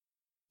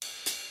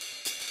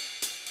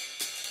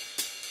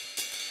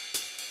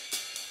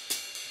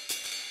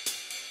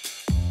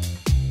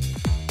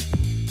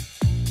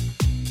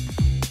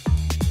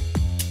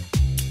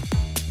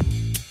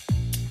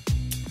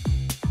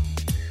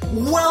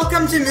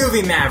Welcome to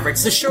Movie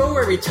Mavericks, the show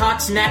where we talk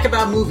smack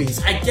about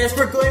movies. I guess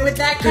we're going with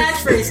that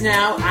catchphrase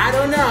now. I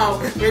don't know.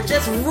 We're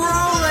just rolling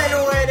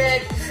with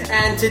it.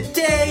 And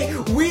today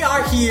we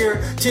are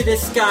here to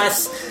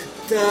discuss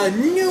the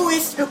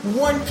newest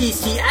One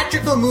Piece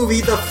theatrical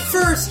movie, the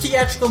first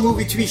theatrical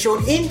movie to be shown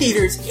in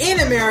theaters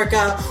in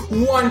America,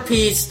 One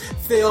Piece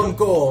Film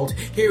Gold.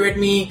 Here with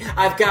me,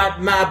 I've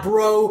got my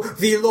bro,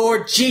 the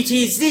Lord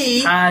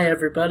GTZ. Hi,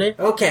 everybody.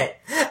 Okay.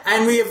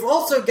 And we have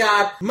also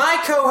got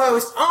my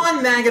co-host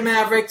on Manga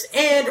Mavericks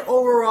and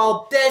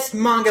overall best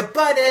manga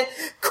buddy,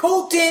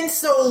 Colton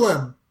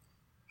Solem.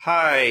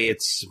 Hi,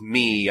 it's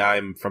me.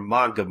 I'm from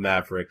Manga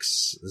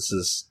Mavericks.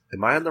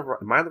 Am I on the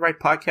right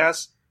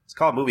podcast? It's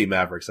called Movie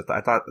Mavericks.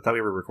 I thought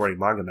we were recording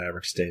Manga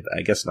Mavericks today, but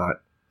I guess not.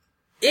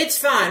 It's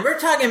fine. We're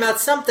talking about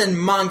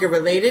something manga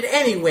related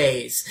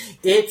anyways.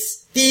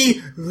 It's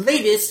the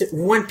latest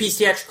One Piece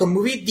theatrical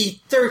movie, the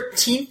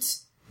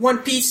 13th One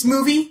Piece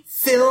movie,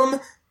 Film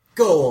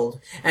Gold.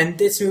 And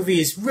this movie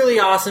is really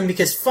awesome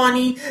because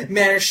Funny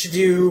managed to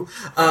do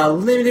a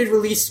limited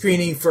release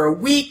screening for a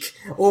week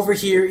over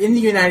here in the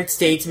United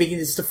States, making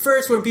this the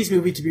first One Piece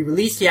movie to be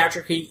released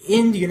theatrically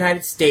in the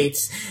United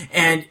States.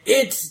 And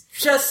it's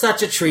just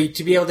such a treat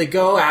to be able to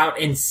go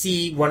out and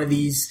see one of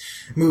these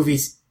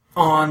movies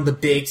on the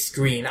big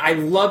screen. I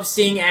love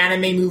seeing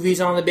anime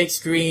movies on the big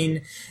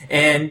screen,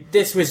 and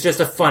this was just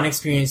a fun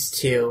experience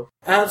too.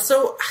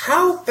 So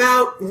how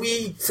about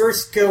we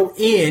first go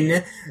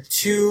in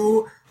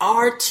to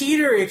our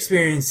theater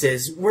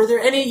experiences? Were there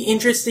any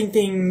interesting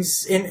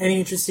things, any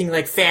interesting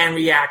like fan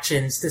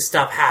reactions to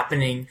stuff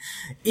happening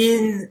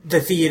in the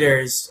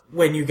theaters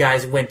when you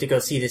guys went to go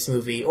see this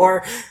movie?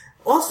 Or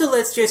also,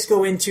 let's just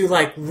go into,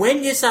 like,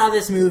 when you saw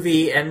this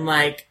movie and,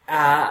 like,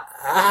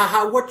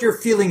 what your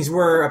feelings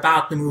were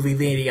about the movie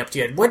leading up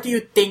to it. What do you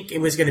think it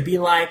was going to be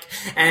like?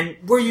 And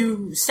were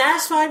you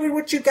satisfied with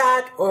what you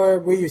got, or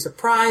were you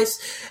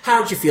surprised?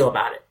 How did you feel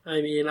about it?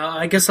 I mean,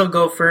 I guess I'll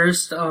go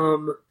first.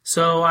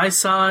 So I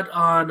saw it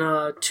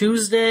on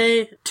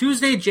Tuesday,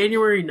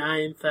 January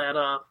 9th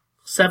at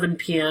 7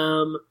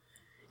 p.m.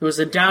 It was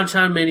in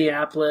downtown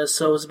Minneapolis,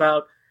 so it was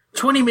about a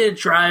 20-minute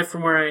drive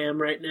from where I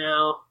am right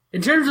now.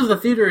 In terms of the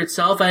theater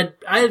itself, I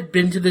had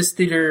been to this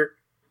theater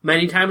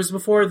many times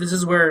before. This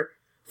is where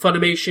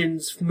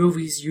Funimation's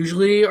movies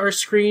usually are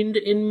screened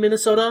in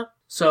Minnesota.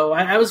 So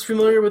I was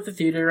familiar with the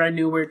theater. I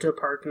knew where to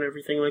park and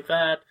everything like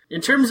that.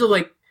 In terms of,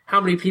 like, how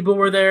many people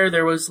were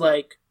there was,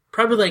 like,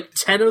 probably, like,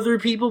 10 other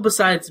people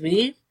besides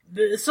me.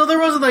 So there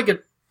wasn't, like, a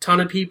ton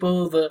of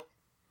people. The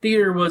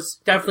theater was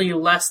definitely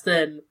less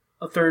than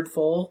a third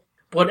full.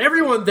 But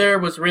everyone there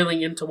was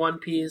really into One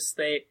Piece.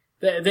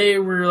 They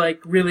were, like,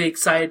 really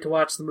excited to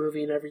watch the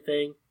movie and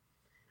everything.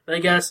 And I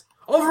guess,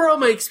 overall,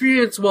 my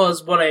experience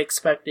was what I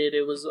expected.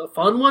 It was a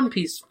fun One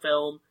Piece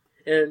film.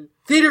 And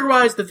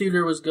theater-wise, the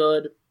theater was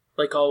good,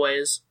 like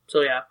always. So,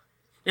 yeah.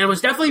 And it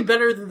was definitely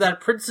better than that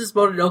Princess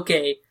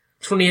Mononoke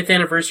 20th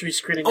anniversary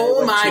screening.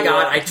 Oh my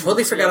god, I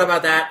totally forgot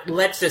about that.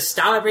 Let's just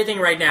stop everything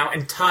right now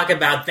and talk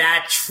about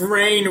that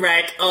train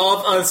wreck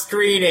of a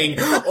screening.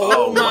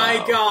 Oh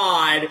my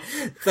god.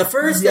 The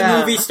first the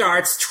movie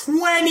starts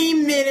 20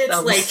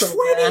 minutes late. So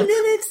 20 bad.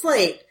 minutes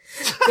late.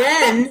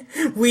 Then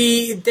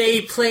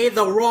they play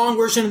the wrong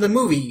version of the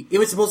movie. It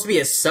was supposed to be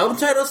a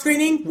subtitle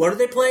screening. What did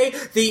they play?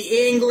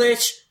 The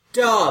English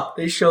dub.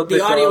 They showed the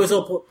audio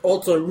dub. was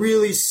also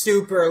really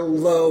super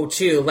low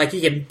too. Like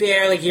you can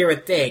barely hear a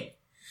thing.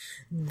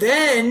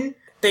 Then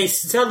they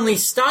suddenly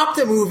stop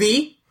the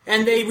movie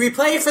and they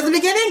replay it from the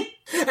beginning.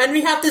 And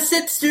we have to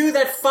sit through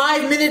that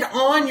 5-minute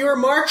on your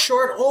mark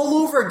short all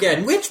over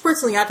again, which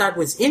personally I thought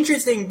was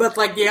interesting, but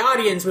like the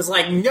audience was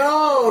like,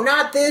 no,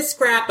 not this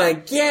crap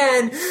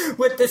again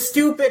with the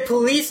stupid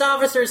police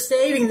officer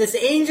saving this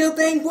angel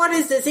thing. What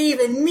does this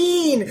even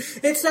mean?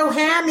 It's so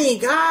hammy.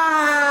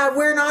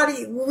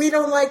 We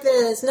don't like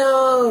this.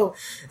 No.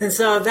 And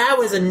so that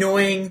was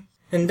annoying.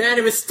 And then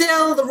it was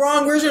still the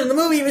wrong version of the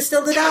movie. It was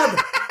still the dub.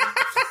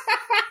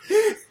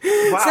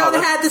 Wow, So they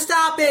had to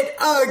stop it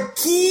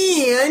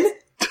again.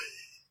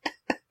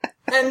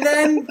 And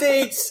then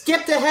they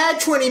skipped ahead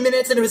 20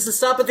 minutes and it was the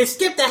sub, but they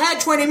skipped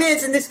ahead 20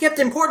 minutes and they skipped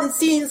important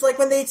scenes like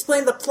when they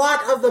explained the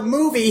plot of the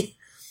movie.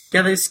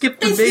 Yeah, they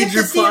skipped the They skipped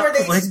major the scene where plot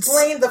they points.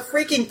 explained the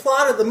freaking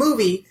plot of the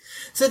movie.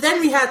 So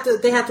then they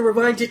had to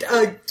rewind it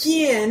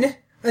again,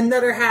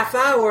 another half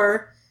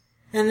hour,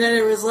 and then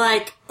it was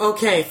like,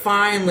 okay,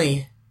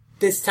 finally.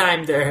 This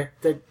time they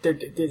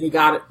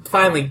got it.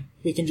 Finally,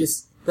 we can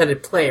just let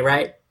it play,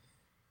 right?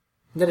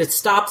 And then it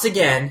stops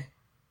again.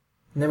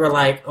 And they were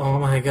like, oh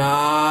my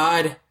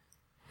god.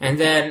 And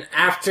then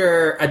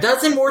after a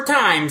dozen more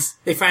times,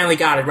 they finally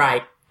got it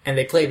right. And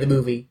they played the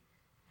movie.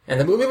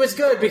 And the movie was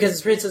good because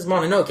it's Princess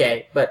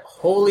Mononoke. But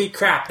holy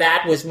crap,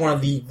 that was one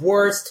of the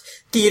worst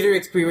theater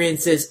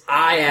experiences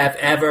I have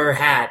ever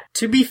had.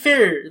 To be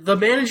fair, the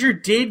manager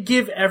did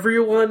give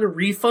everyone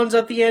refunds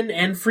at the end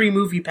and free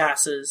movie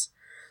passes.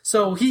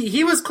 So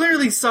he was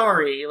clearly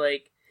sorry.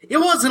 Like, it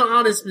was an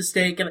honest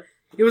mistake, and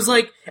it was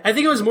like, I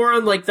think it was more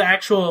on like the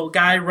actual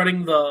guy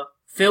running the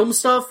film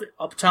stuff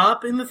up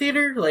top in the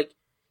theater. Like,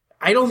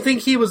 I don't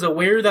think he was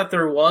aware that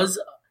there was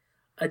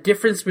a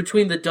difference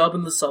between the dub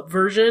and the sub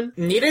version.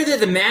 Neither did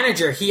the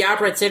manager. He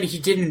outright said he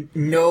didn't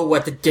know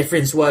what the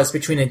difference was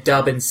between a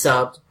dub and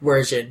sub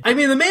version. I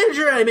mean, the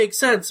manager, it makes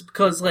sense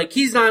because, like,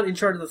 he's not in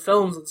charge of the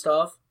films and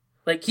stuff.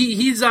 Like,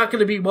 he's not going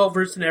to be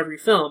well-versed in every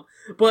film.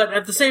 But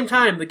at the same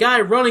time, the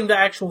guy running the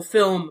actual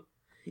film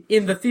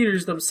in the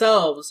theaters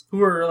themselves,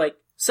 who are, like,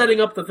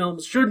 setting up the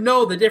films, should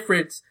know the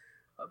difference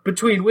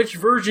between which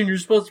version you're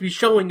supposed to be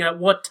showing at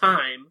what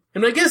time.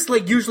 And I guess,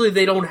 like, usually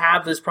they don't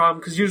have this problem,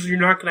 because usually you're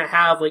not going to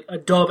have, like, a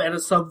dub and a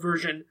sub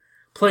version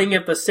playing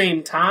at the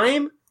same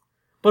time.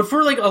 But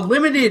for, like, a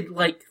limited,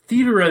 like,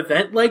 theater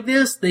event like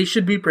this, they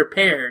should be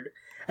prepared.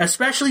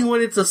 Especially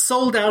when it's a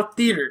sold-out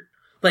theater.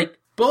 Like,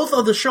 both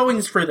of the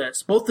showings for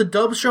this, both the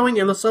dub showing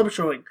and the sub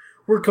showing,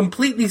 were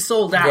completely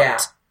sold out. Yeah.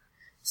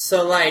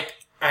 So, like,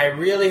 I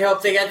really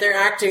hope they get their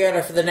act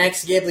together for the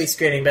next Ghibli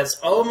screening, because,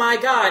 oh my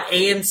god,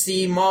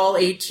 AMC Mall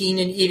 18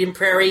 in Eden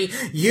Prairie,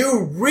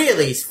 you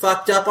really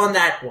fucked up on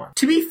that one.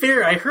 To be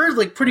fair, I heard,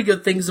 like, pretty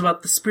good things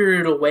about the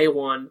Spirited Away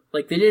one.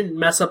 Like, they didn't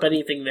mess up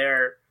anything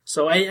there.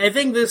 So I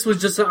think this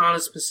was just an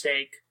honest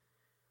mistake.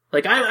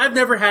 Like, I've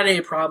never had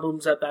any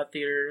problems at that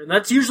theater, and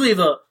that's usually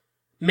the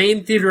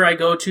main theater I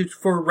go to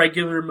for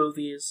regular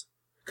movies,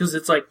 because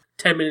it's, like,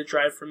 10-minute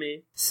drive for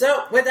me.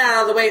 So, with that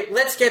out of the way,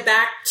 let's get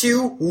back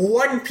to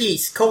One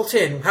Piece.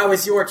 Colton, how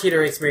was your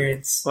theater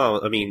experience?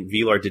 Well, I mean,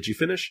 Vlord, did you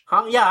finish?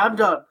 Yeah, I'm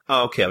done.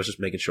 Oh, okay, I was just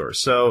making sure.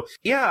 So,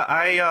 yeah,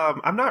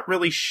 I'm not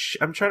really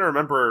I'm trying to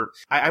remember.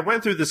 I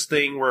went through this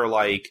thing where,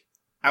 like,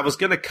 I was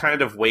gonna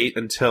kind of wait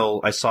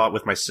until I saw it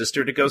with my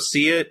sister to go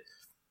see it,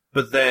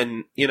 but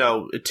then, you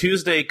know,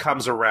 Tuesday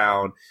comes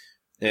around,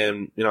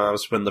 and, you know, that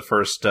was when the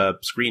first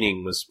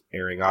screening was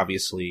airing,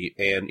 obviously,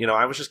 and, you know,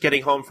 I was just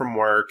getting home from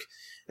work,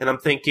 and I'm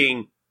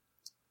thinking,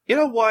 you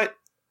know what?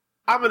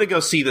 I'm going to go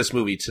see this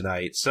movie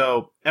tonight.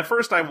 So at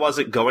first I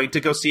wasn't going to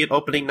go see it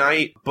opening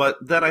night, but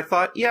then I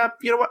thought, yeah,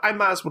 you know what? I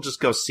might as well just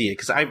go see it,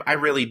 because I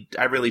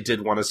really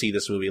did want to see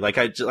this movie. Like,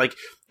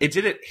 it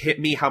didn't hit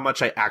me how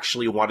much I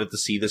actually wanted to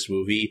see this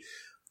movie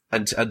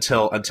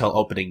until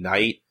opening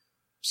night.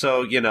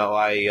 So, you know,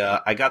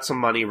 I got some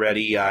money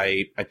ready.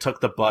 I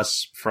took the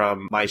bus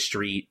from my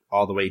street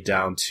all the way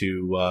down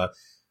to,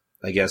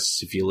 I guess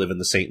if you live in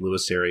the St.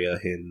 Louis area,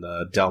 in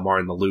Del Mar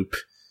in the Loop,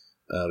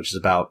 which is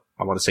about,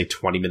 I want to say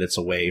 20 minutes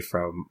away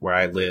from where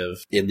I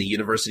live in the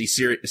University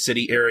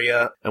City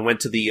area. I went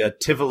to the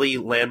Tivoli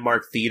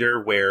Landmark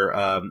Theater,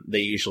 where they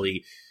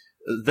usually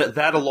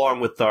that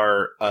along with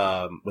our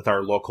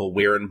local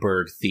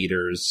Wehrenberg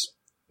theaters,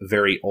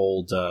 very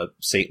old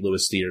St.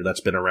 Louis theater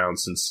that's been around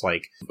since,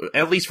 like,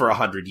 at least for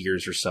 100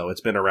 years or so.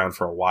 It's been around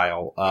for a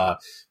while.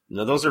 You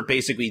know, those are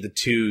basically the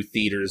two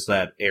theaters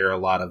that air a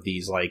lot of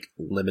these, like,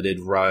 limited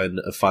run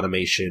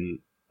Funimation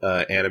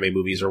anime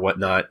movies or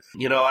whatnot.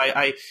 You know,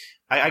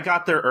 I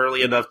got there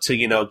early enough to,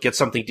 you know, get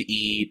something to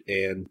eat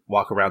and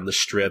walk around the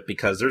strip,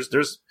 because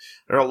there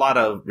are a lot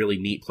of really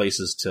neat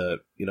places to,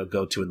 you know,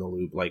 go to in the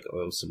Loop, like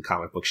some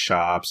comic book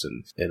shops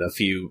and a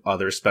few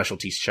other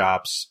specialty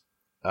shops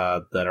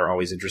that are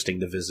always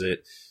interesting to visit.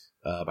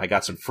 I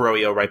got some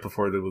froyo right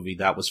before the movie.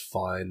 That was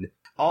fun.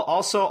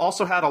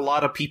 Also had a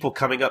lot of people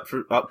coming up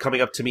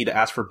to me to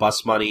ask for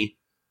bus money,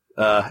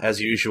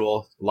 as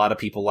usual. A lot of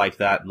people like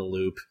that in the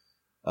Loop.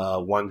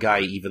 One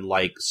guy even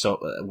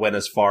went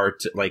as far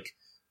to, like,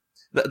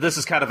 this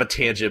is kind of a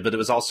tangent, but it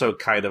was also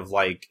kind of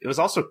like, it was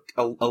also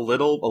a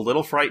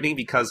little frightening,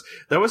 because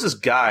there was this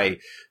guy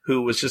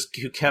who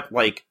kept,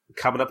 like,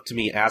 coming up to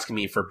me asking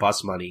me for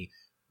bus money,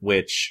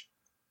 which,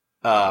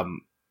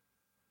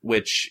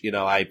 you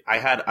know, I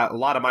had a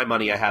lot of my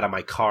money I had on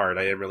my card.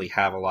 I didn't really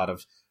have a lot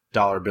of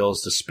dollar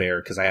bills to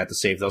spare, because I had to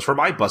save those for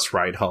my bus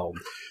ride home.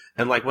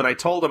 And, like, when I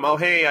told him, oh,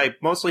 hey, I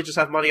mostly just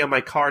have money on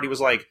my card, he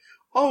was like,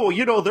 oh,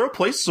 you know, there are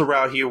places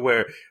around here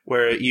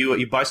where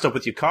you buy stuff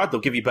with your card,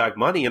 they'll give you back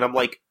money. And I'm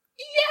like,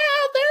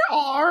 yeah, there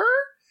are.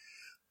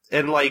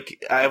 And,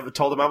 like, I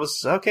told him I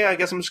was, okay, I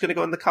guess I'm just going to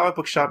go in the comic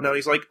book shop now. And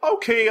he's like,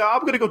 okay, I'm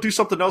going to go do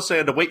something else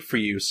and wait for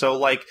you. So,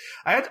 like,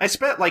 I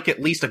spent, like,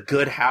 at least a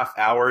good half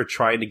hour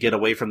trying to get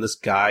away from this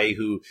guy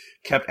who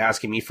kept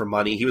asking me for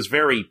money. He was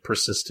very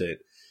persistent.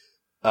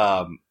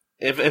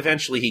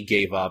 Eventually he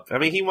gave up. I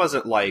mean, he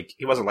wasn't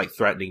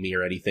threatening me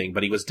or anything,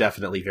 but he was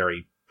definitely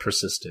very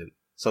persistent.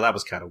 So that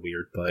was kind of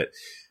weird. But,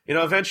 you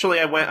know, eventually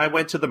I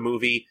went to the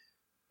movie,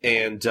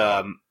 and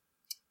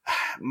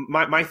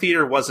my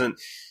theater wasn't,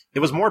 it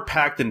was more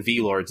packed than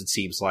Vlord's, it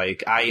seems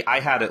like. I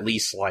had at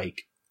least,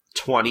 like,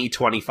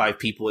 25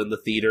 people in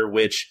the theater,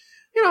 which,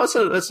 you know,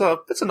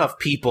 it's enough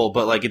people,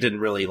 but, like, it didn't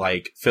really,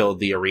 like, fill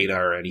the arena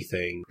or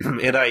anything.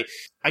 And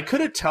I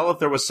couldn't tell if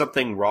there was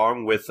something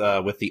wrong with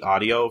the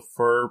audio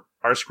for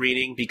our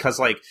screening, because,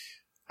 like,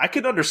 I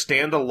could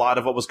understand a lot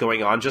of what was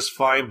going on just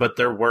fine, but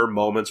there were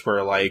moments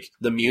where, like,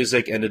 the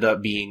music ended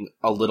up being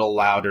a little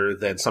louder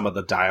than some of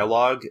the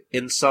dialogue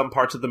in some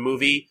parts of the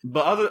movie.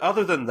 But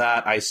other than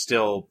that, I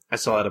still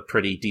had a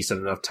pretty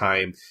decent enough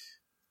time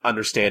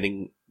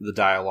understanding the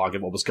dialogue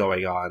and what was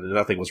going on, and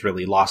nothing was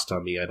really lost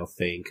on me, I don't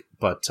think.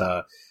 But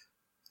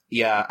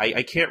yeah,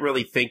 I can't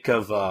really think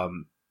of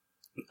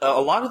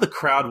a lot of the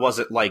crowd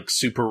wasn't like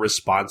super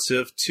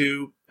responsive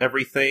to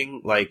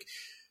everything. Like,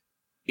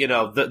 you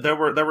know, there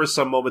were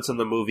some moments in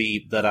the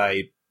movie that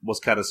I was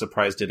kind of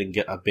surprised didn't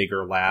get a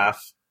bigger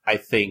laugh. I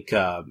think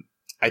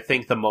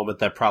the moment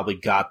that probably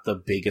got the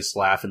biggest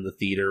laugh in the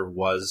theater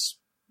was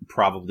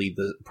probably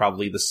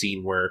the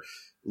scene where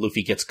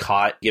Luffy gets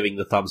caught giving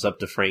the thumbs up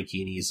to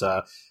Frankie, and he's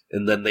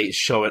and then they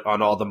show it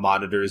on all the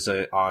monitors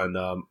on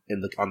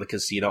the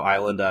casino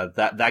island.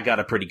 That got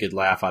a pretty good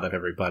laugh out of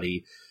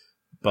everybody.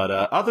 But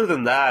other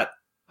than that,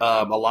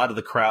 a lot of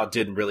the crowd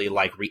didn't really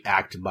like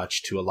react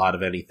much to a lot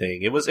of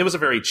anything. It was a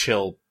very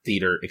chill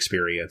theater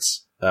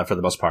experience for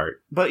the most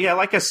part. But yeah,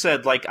 like I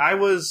said,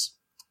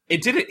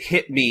 it didn't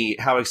hit me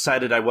how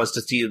excited I was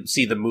to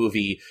see the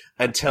movie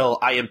until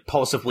I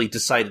impulsively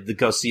decided to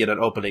go see it on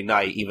opening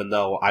night, even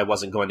though I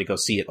wasn't going to go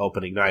see it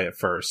opening night at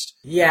first.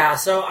 Yeah,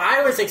 so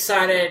I was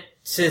excited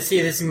to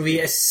see this movie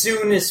as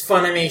soon as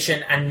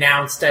Funimation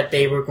announced that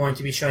they were going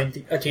to be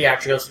showing a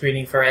theatrical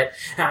screening for it.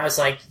 And I was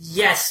like,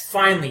 yes,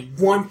 finally,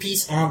 One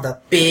Piece on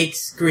the big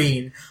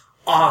screen.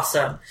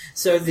 Awesome.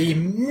 So the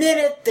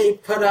minute they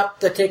put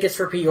up the tickets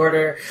for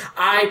pre-order,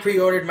 I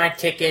pre-ordered my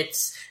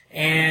tickets,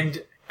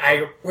 and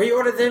I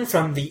pre-ordered them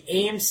from the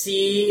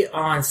AMC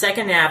on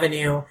 2nd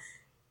Avenue,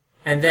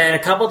 and then a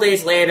couple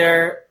days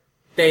later,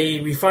 they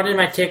refunded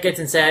my tickets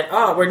and said,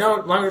 "Oh, we're no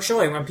longer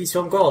showing One Piece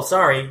Film Gold,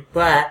 sorry."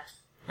 But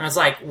I was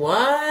like, "What?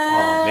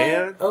 Oh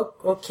man.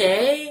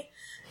 Okay,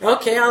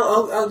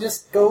 I'll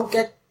just go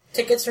get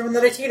tickets from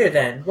another theater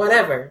then.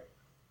 Whatever."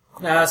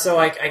 So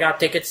I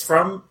got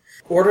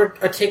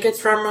ordered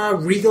tickets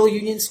from Regal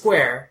Union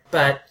Square,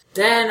 but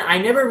then I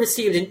never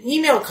received an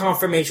email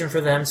confirmation for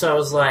them, so I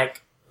was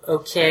like,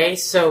 okay,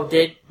 so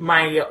did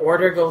my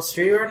order go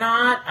through or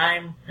not?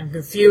 I'm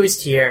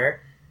confused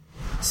here.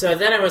 So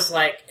then I was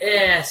like,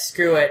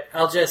 screw it.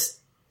 I'll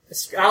just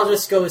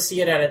go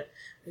see it at a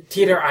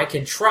theater I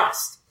can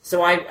trust.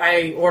 So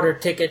I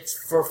ordered tickets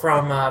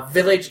from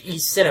Village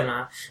East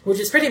Cinema,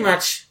 which is pretty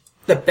much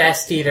the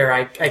best theater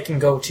I can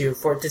go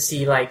to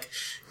see like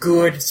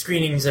good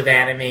screenings of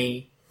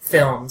anime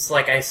films.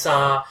 Like I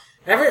saw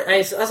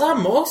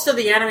most of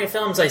the anime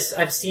films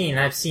I've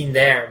seen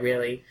there,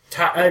 really.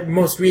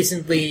 Most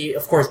recently,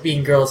 of course,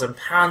 being Girls and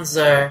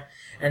Panzer,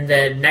 and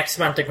then next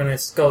month I'm going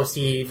to go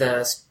see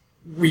the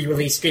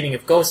re-release screening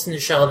of Ghost in the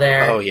Shell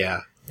there. Oh,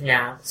 yeah.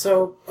 Yeah,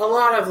 so a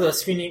lot of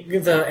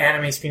the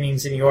anime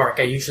screenings in New York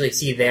I usually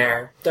see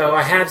there, though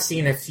I have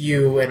seen a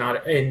few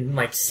in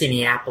like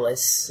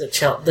Cineapolis,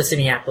 the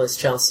Cineapolis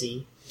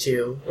Chelsea.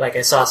 Too. Like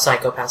I saw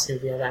Psycho-Pass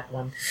movie at that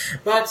one.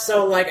 But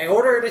so like I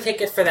ordered a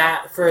ticket for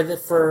that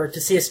to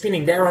see a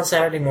screening there on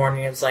Saturday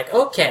morning. I was like,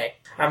 okay,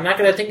 I'm not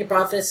gonna think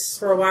about this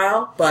for a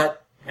while,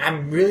 but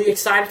I'm really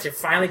excited to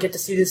finally get to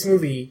see this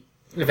movie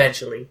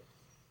eventually.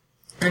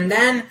 And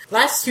then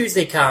last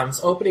Tuesday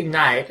comes, opening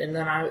night, and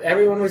then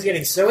everyone was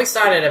getting so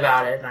excited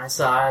about it, and I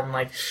saw it, and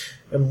like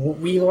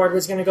Wee Lord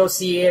was gonna go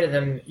see it, and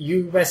then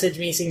you messaged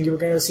me saying you were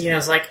gonna go see it, and I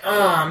was like,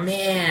 oh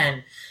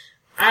man,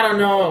 I don't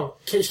know.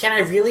 Can I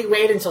really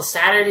wait until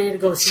Saturday to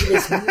go see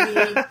this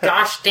movie?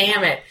 Gosh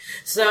damn it.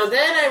 So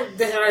then I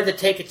decided to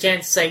take a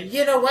chance to say,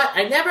 you know what?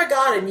 I never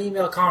got an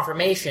email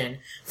confirmation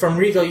from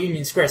Regal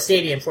Union Square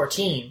Stadium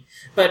 14.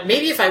 But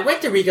maybe if I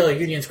went to Regal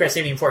Union Square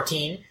Stadium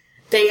 14,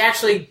 they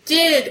actually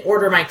did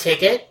order my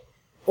ticket,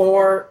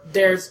 or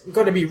there's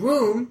going to be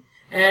room,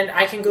 and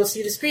I can go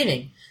see the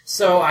screening.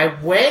 So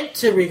I went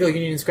to Regal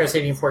Union Square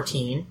Stadium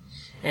 14,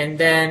 and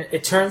then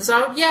it turns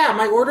out, yeah,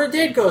 my order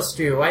did go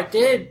through. I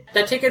did.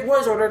 That ticket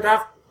was ordered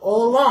off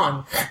all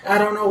along. I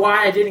don't know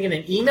why I didn't get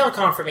an email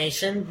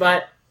confirmation,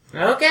 but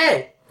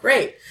okay,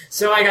 great.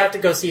 So I got to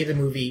go see the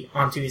movie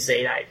on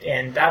Tuesday night,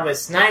 and that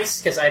was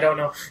nice because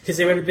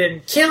it would have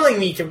been killing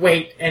me to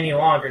wait any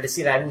longer to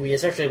see that movie,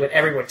 especially with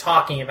everyone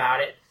talking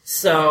about it.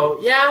 So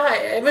yeah,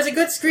 it was a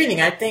good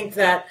screening. I think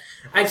that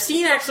I've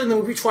seen actually the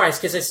movie twice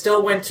because I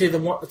still went to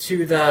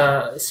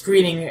the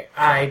screening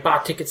I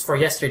bought tickets for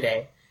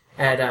yesterday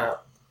at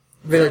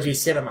Village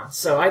East Cinema.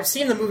 So I've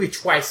seen the movie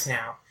twice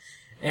now.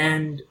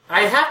 And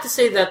I have to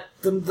say that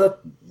the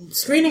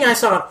screening I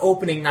saw on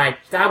opening night,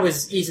 that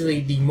was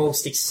easily the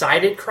most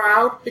excited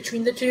crowd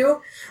between the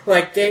two.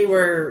 Like,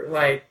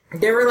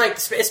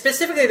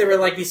 specifically there were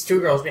like these two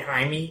girls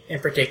behind me in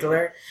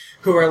particular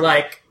who were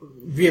like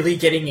really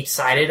getting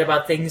excited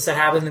about things that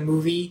happen in the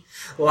movie.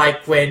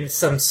 Like when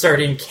some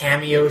certain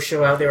cameos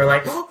show up, they were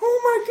like, oh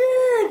my god!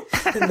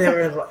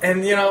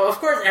 And of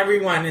course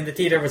everyone in the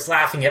theater was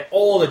laughing at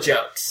all the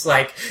jokes.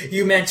 Like,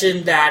 you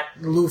mentioned that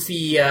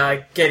Luffy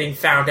getting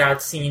found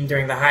out scene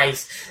during the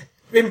heist.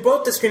 In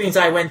both the screenings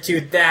I went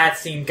to, that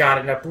scene got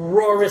an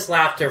uproarious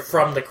laughter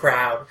from the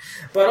crowd.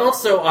 But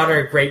also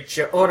other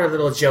other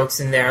little jokes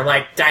in there,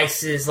 like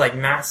Dice's like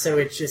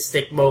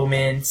masochistic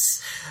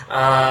moments,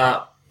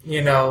 Robin's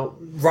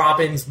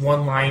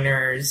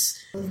one-liners.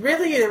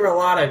 Really, there were a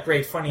lot of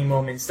great funny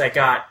moments that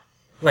got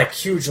like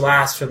huge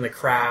laughs from the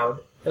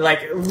crowd.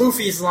 Like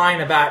Luffy's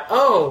line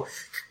about,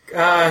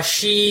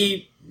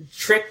 she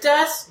tricked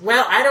us?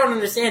 Well, I don't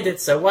understand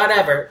it, so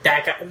whatever.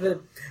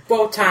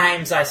 both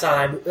times I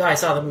saw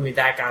the movie,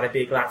 that got a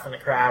big laugh from the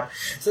crowd.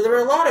 So there were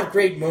a lot of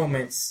great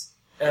moments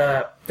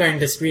during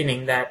the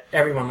screening that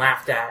everyone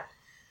laughed at.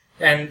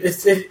 And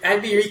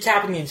I'd be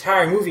recapping the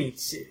entire movie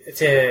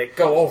to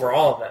go over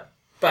all of them.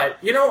 But,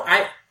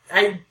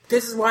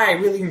 this is why I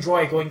really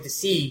enjoy going to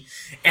see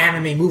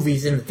anime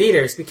movies in the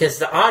theaters, because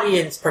the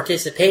audience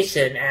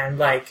participation and,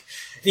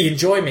 the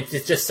enjoyment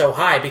is just so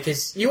high,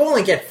 because you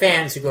only get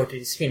fans who go to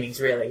these screenings,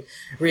 really.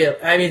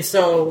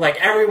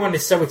 Everyone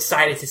is so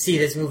excited to see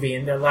this movie,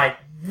 and they're,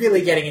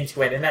 really getting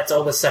into it, and that's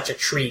always such a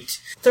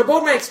treat. So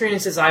both my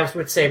experiences, I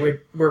would say,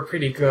 were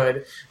pretty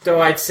good,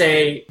 though I'd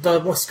say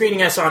the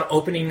screening I saw on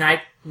opening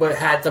night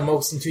had the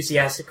most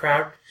enthusiastic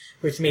crowd,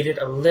 which made it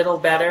a little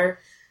better.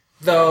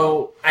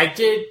 Though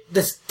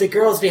the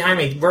girls behind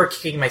me were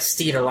kicking my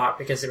seat a lot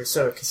because they were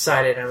so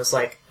excited, and I was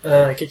like,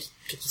 could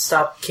you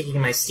stop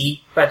kicking my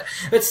seat? But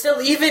still,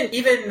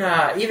 even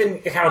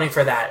accounting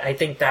for that, I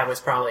think that was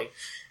probably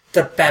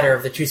the better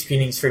of the two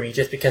screenings for me,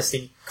 just because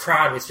the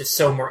crowd was just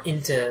so more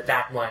into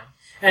that one.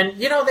 And,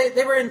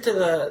 they were into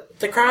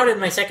the crowd in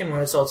my second one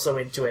was also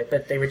into it,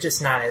 but they were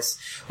just not as,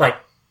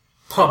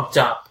 pumped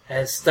up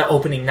as the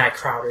opening night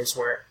crowders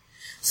were.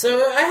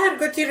 So I had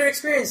good theater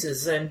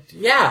experiences, and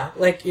yeah,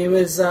 it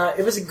was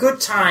a good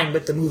time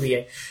with the movie.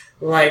 It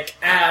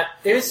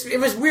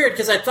was weird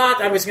because I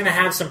thought I was going to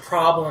have some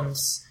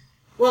problems.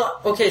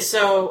 Well, okay,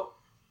 so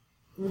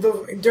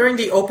during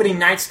the opening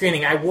night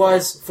screening, I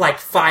was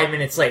 5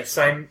 minutes late,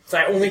 so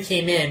I only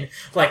came in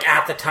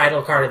at the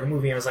title card of the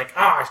movie. And I was like,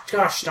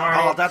 gosh darn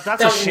it! Oh,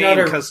 that's a shame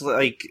because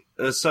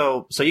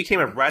so you came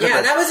in right.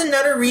 Yeah, that was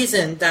another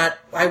reason that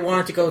I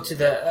wanted to go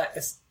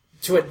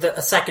to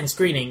a second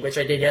screening, which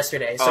I did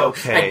yesterday. So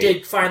okay. I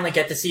did finally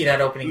get to see that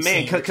opening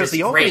scene. Man, because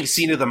the opening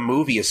scene of the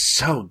movie is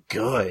so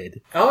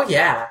good. Oh,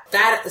 yeah.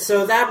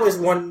 That was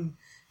one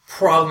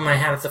problem I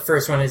had with the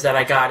first one, is that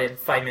I got in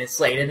 5 minutes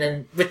late. And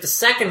then with the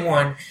second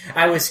one,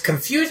 I was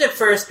confused at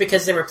first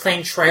because they were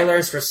playing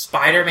trailers for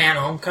Spider-Man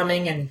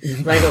Homecoming and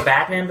Lego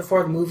Batman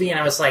before the movie, and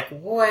I was like,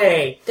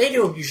 wait, they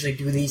don't usually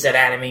do these at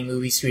anime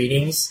movie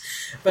screenings.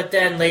 But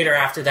then later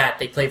after that,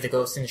 they played the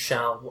Ghost in the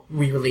Shell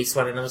re-release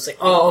one, and I was like,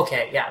 oh,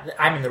 okay, yeah,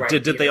 I'm in the right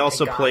Did they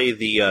also play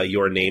the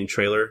Your Name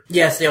trailer?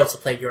 Yes, they also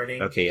played Your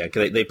Name. Okay, yeah,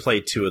 they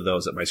played two of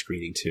those at my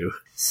screening too.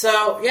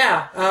 So,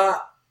 yeah,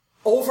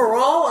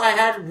 overall, I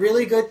had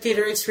really good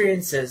theater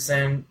experiences,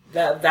 and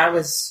that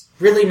was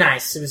really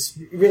nice. It was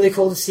really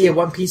cool to see a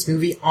One Piece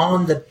movie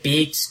on the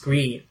big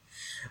screen.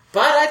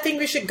 But I think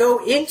we should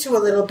go into a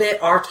little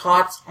bit our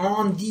thoughts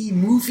on the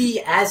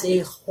movie as a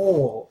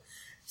whole.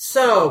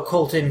 So,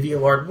 Colton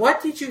Vieward,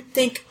 what did you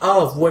think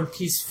of One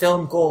Piece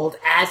Film Gold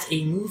as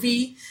a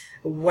movie?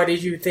 What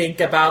did you think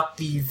about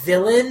the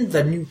villain,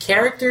 the new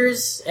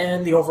characters,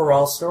 and the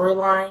overall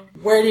storyline?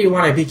 Where do you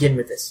want to begin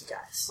with this, you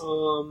guys?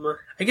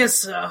 I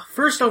guess,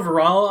 first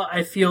overall,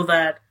 I feel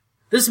that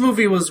this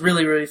movie was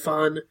really, really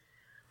fun.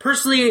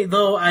 Personally,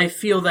 though, I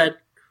feel that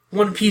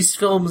One Piece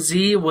Film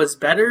Z was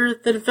better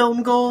than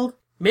Film Gold.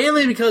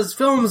 Mainly because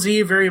Film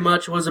Z very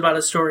much was about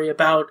a story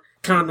about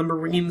kind of the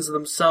Marines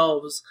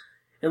themselves.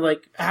 And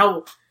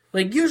how,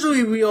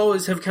 usually we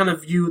always have kind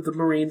of viewed the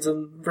Marines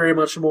in very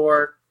much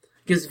more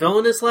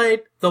villainous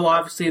light, though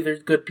obviously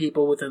there's good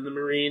people within the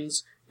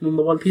Marines in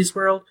the One Piece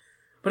world.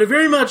 But it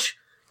very much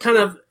kind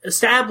of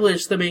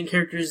established the main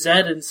character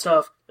Zed and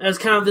stuff as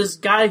kind of this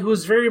guy who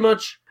was very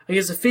much, I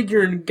guess, a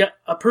figure and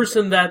a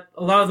person that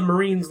a lot of the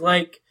Marines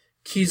like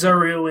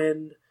Kizaru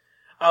and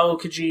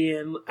Aokiji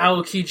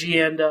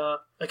and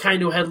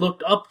Akainu had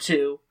looked up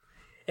to.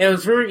 And it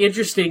was very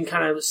interesting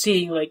kind of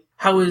seeing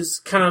how his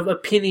kind of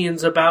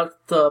opinions about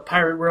the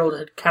pirate world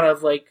had kind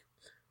of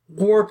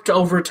warped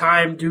over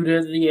time due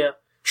to the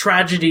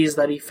tragedies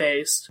that he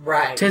faced.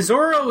 Right.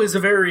 Tesoro is a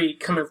very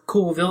kind of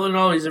cool villain and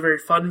all. He's a very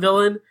fun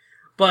villain.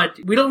 But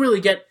we don't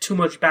really get too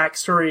much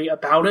backstory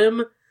about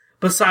him,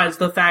 besides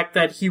the fact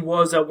that he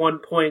was at one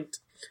point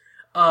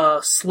a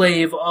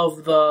slave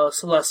of the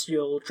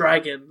Celestial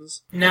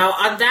Dragons. Now,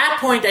 on that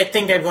point, I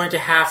think I'm going to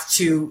have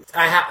to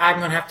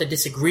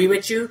disagree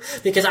with you,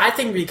 because I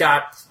think we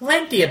got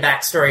plenty of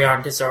backstory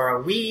on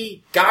Tesoro.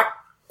 We got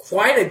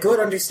quite a good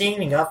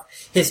understanding of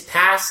his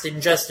past in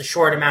just a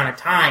short amount of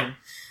time.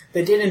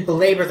 They didn't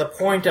belabor the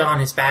point on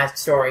his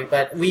backstory,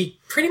 but we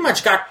pretty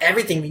much got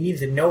everything we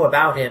needed to know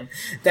about him.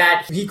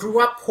 That he grew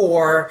up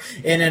poor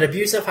in an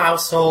abusive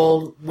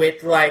household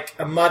with,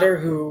 a mother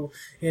who,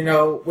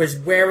 was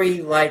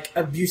very,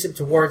 abusive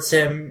towards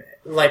him,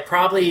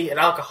 probably an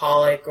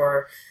alcoholic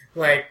or,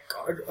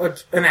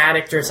 an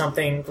addict or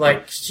something.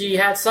 She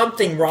had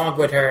something wrong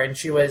with her, and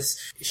she was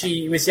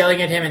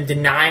yelling at him and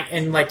denying,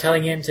 and,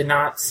 telling him to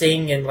not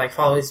sing and,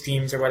 follow his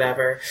dreams or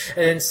whatever.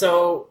 And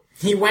so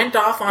he went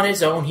off on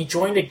his own. He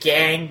joined a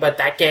gang, but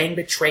that gang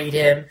betrayed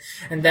him.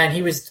 And then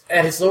he was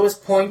at his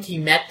lowest point. He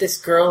met this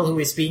girl who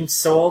was being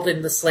sold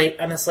in a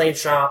slave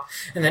shop.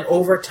 And then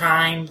over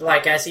time,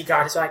 as he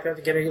got his act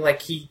together,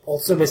 he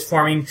also was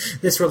forming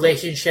this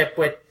relationship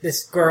with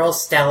this girl,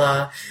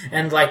 Stella,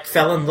 and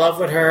fell in love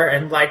with her.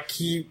 And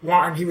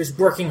he was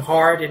working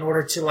hard in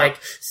order to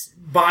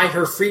buy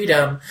her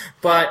freedom,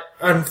 but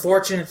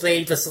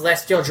unfortunately the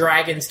Celestial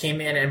Dragons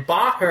came in and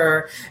bought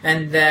her,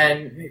 and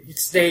then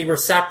they were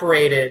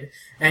separated,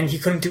 and he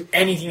couldn't do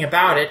anything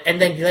about it.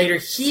 And then later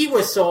he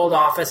was sold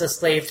off as a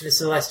slave to the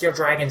Celestial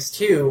Dragons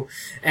too,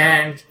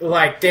 and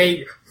like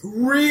they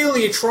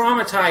really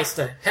traumatized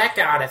the heck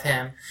out of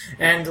him.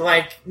 And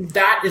like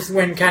that is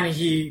when kind of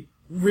he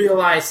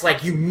realized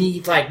like you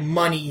need like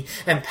money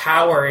and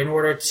power in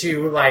order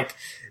to like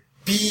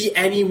be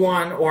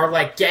anyone or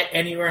like get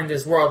anywhere in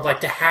this world.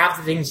 Like to have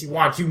the things you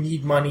want, you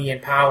need money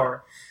and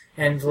power.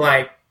 And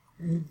like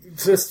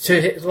just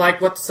to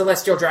like what the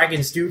Celestial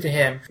Dragons do to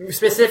him.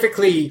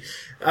 Specifically,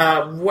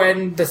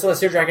 when the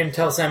Celestial Dragon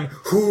tells him,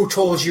 "Who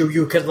told you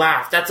you could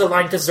laugh?" That's a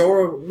line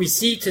we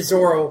see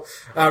Tesoro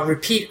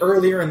repeat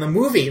earlier in the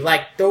movie.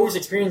 Like those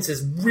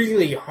experiences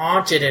really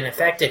haunted and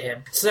affected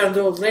him. So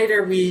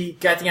later we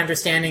got the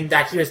understanding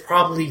that he was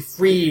probably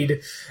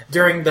freed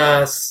during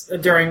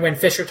when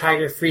Fisher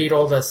Tiger freed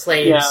all the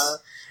slaves. Yeah.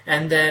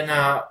 And then,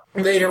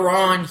 later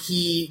on,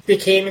 he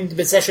became in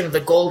possession of the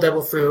Gold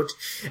Devil Fruit,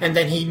 and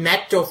then he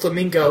met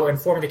Doflamingo and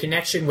formed a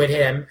connection with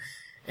him,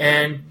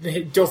 and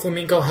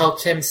Doflamingo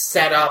helped him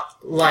set up,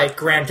 like,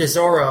 Gran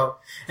Tesoro,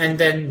 and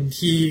then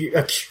he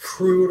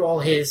accrued all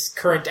his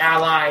current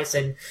allies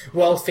and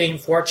wealth, fame,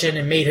 fortune,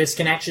 and made his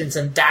connections,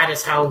 and that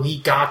is how he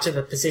got to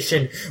the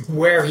position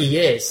where he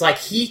is. Like,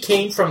 he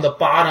came from the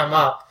bottom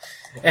up,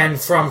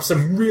 and from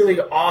some really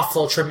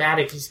awful,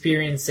 traumatic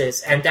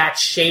experiences, and that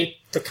shaped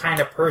the kind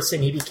of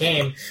person he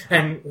became,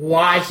 and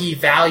why he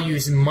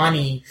values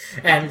money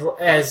and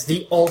as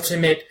the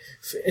ultimate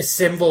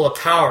symbol of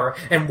power,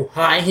 and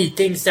why he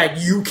thinks that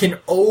you can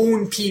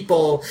own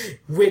people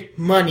with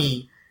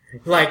money.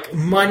 Like,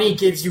 money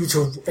gives you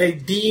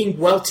being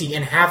wealthy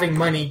and having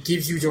money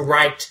gives you the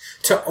right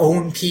to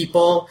own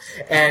people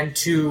and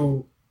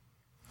to,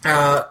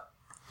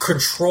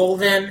 control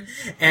them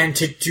and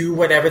to do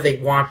whatever they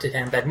want to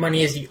them. That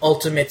money is the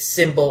ultimate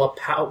symbol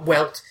of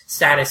wealth,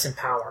 status, and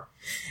power.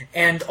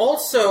 And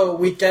also,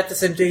 we get the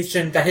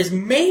sensation that his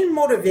main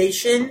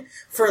motivation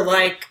for,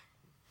 like,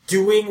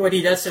 doing what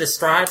he does to the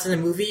Strahds in the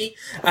movie,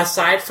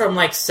 aside from,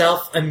 like,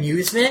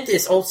 self-amusement,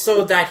 is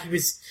also that he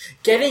was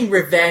getting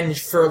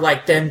revenge for,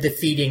 like, them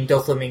defeating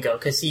Doflamingo.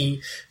 Because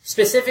he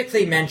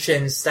specifically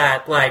mentions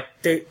that, like,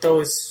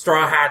 those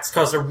Straw Hats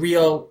caused a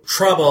real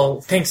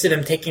trouble thanks to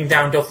them taking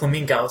down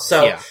Doflamingo.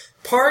 So, yeah.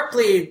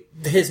 Partly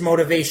his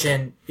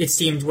motivation, it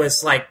seemed,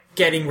 was, like,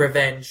 getting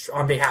revenge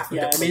on behalf of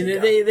Doflamingo.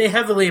 I mean, they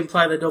heavily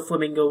imply that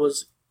Doflamingo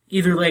was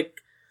either, like,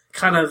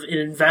 kind of an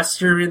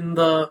investor in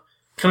the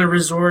kind of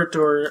resort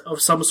or of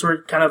some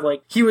sort, kind of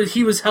like, he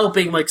was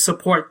helping, like,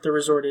 support the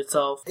resort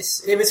itself.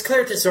 It was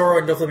clear Tesoro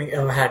and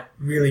Doflamingo had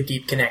really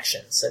deep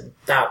connections, and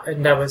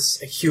that was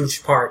a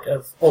huge part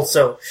of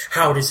also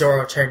how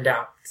Tesoro turned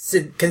out,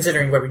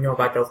 considering what we know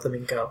about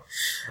Doflamingo.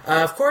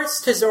 Of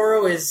course,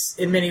 Tesoro is,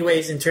 in many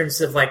ways, in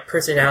terms of, like,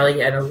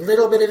 personality and a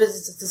little bit of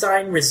his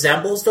design,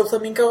 resembles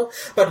Doflamingo,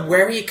 but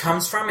where he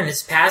comes from and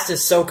his past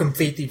is so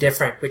completely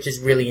different, which is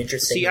really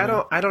interesting. See, I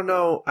don't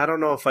know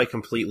if I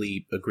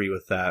completely agree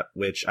with that,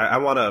 which I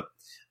want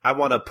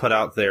to put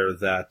out there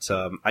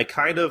that, I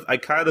kind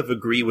of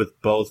agree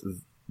with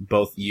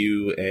both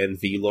you and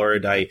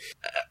V-Lord.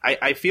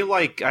 I feel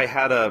like I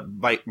had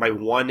my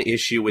one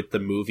issue with the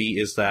movie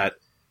is that,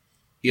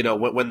 you know,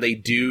 when they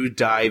do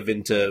dive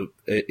into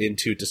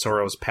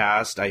Tesoro's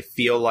past, I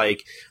feel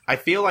like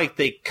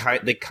they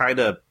kind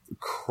of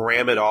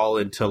cram it all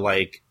into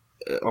like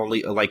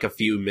only like a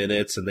few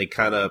minutes, and they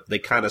kind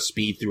of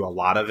speed through a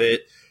lot of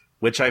it,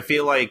 which I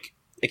feel like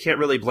I can't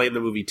really blame the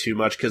movie too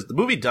much, because the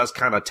movie does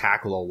kind of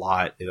tackle a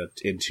lot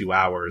in 2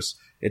 hours.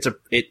 It's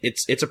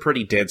a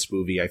pretty dense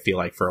movie, I feel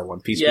like, for a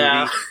One Piece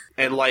movie.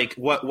 And like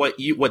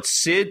what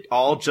Sid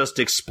all just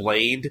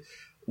explained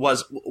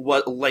was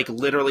what like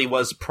literally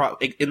was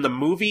in the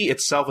movie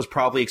itself was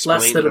probably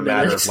explained in a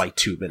matter of like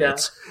 2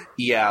 minutes.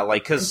 Yeah,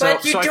 like because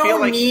but you so don't I feel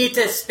like, need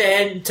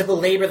to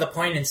belabor the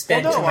point and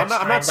spend too much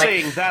time. I'm not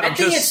saying that. I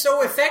think it's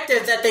so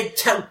effective that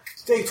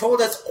they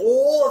told us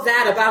all of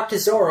that about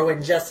Tesoro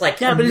in just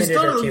like a minute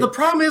or two. The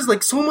problem is,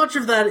 like, so much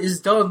of that is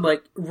done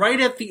like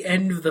right at the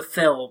end of the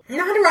film.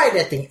 Not right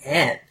at the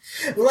end.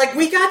 Like,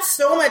 we got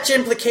so much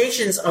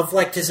implications of,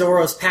 like,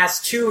 Tesoro's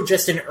past too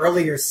just in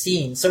earlier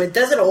scenes, so it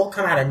doesn't all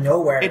come out of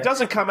nowhere. It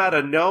doesn't come out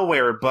of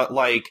nowhere, but,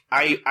 like,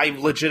 I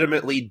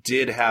legitimately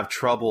did have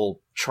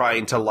trouble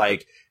trying to,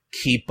 like,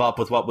 keep up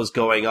with what was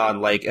going on.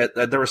 Like,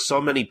 there were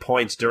so many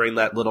points during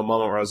that little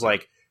moment where I was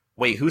like,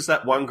 wait, who's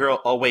that one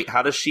girl? Oh, wait,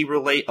 how does she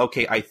relate?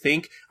 Okay, I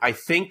think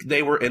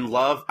they were in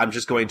love. I'm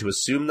just going to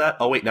assume that.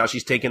 Oh, wait, now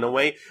she's taken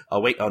away. Oh,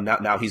 wait,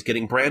 now he's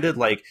getting branded.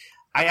 Like,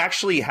 I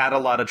actually had a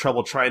lot of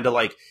trouble trying to,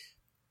 like,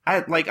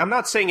 I'm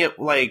not saying,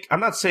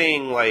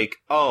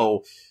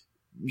 oh,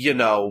 you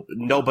know,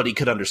 nobody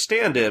could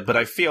understand it, but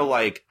I feel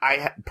like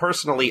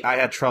personally, I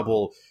had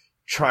trouble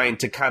trying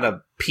to kind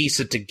of piece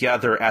it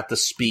together at the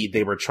speed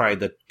they were trying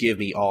to give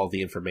me all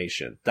the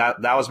information. That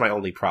was my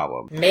only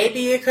problem.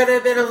 Maybe it could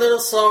have been a little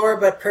slower,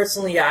 but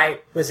personally I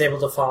was able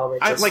to follow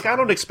it. I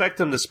don't expect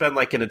them to spend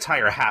like an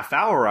entire half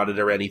hour on it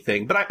or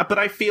anything, but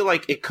I feel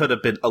like it could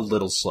have been a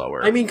little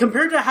slower. I mean,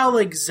 compared to how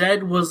like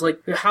Zed was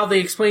like how they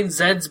explained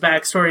Zed's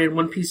backstory in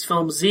One Piece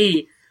Film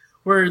Z,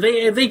 where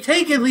they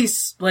take at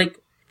least like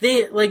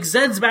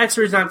Zed's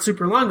backstory is not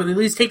super long, but they at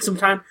least take some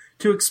time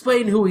to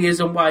explain who he is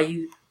and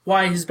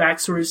why his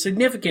backstory is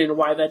significant and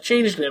why that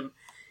changed him.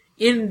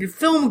 In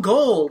Film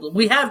Gold,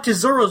 we have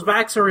Tesoro's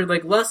backstory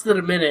like less than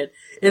a minute,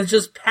 and it's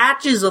just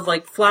patches of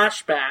like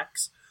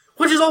flashbacks,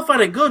 which is all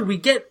fine and good. We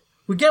get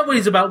what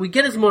he's about, we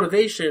get his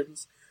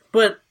motivations,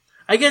 but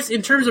I guess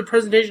in terms of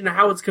presentation and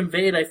how it's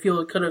conveyed, I feel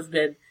it could have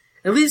been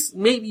at least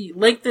maybe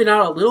lengthened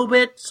out a little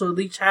bit, so at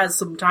least has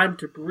some time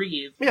to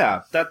breathe.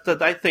 Yeah,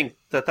 I think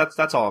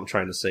that's all I'm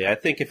trying to say. I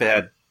think if it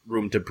had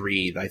room to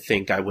breathe, I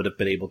think I would have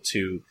been able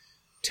to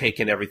take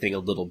in everything a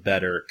little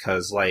better,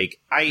 because like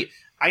I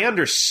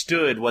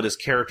understood what his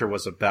character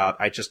was about.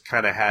 I just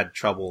kind of had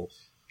trouble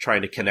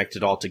trying to connect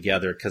it all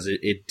together, because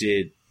it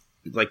did,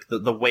 like,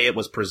 the way it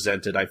was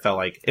presented, I felt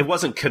like it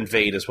wasn't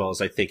conveyed as well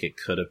as I think it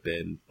could have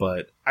been,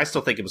 but I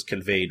still think it was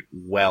conveyed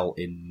well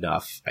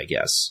enough, I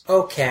guess.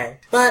 Okay,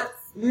 but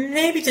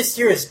maybe to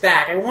steer us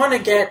back, I want to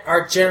get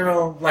our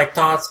general like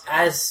thoughts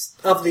as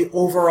of the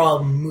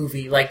overall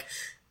movie, like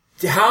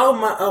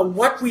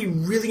what we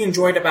really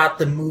enjoyed about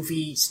the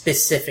movie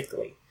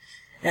specifically.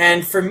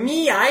 And for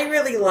me, I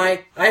really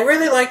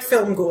liked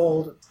Film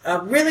Gold,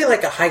 really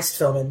like a heist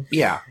film. And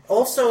yeah.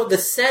 Also, the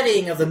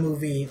setting of the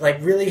movie, like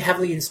really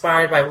heavily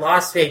inspired by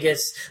Las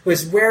Vegas,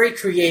 was very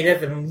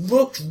creative and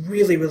looked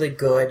really, really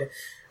good.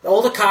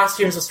 All the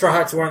costumes the Straw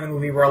Hats wore in the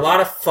movie were a lot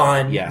of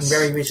fun. Yes. And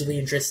very visually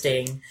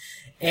interesting.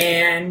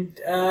 And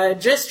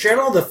just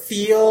general, the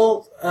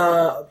feel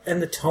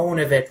and the tone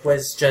of it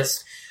was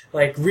just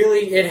like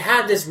really, it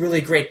had this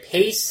really great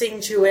pacing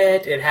to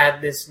it. It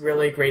had this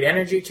really great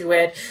energy to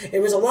it. It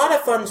was a lot of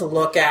fun to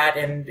look at,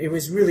 and it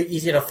was really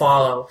easy to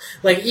follow.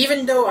 Like,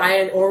 even though I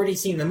had already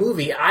seen the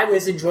movie, I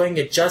was enjoying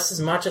it just as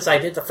much as I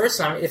did the first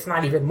time, if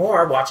not even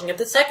more, watching it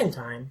the second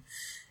time.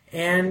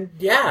 And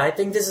yeah, I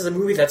think this is a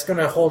movie that's going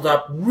to hold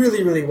up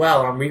really, really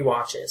well on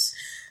rewatches.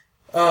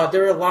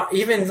 There were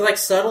even like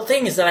subtle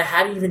things that I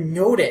hadn't even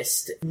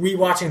noticed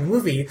rewatching the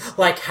movie,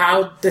 like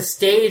how the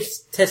stage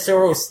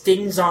Tesoro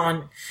stings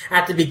on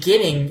at the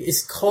beginning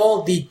is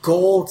called the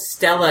Gold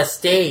Stella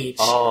stage.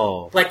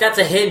 Oh. Like, that's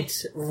a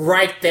hint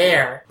right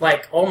there.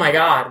 Like, oh my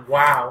god,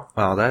 wow.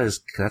 Wow, that's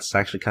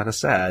actually kind of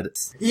sad.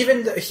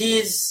 Even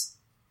his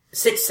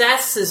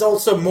success is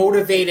also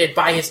motivated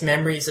by his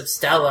memories of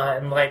Stella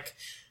and like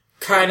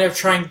kind of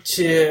trying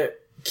to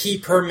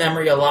keep her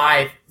memory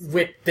alive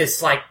with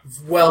this like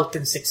wealth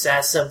and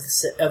success of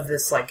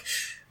this like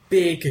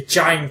big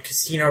giant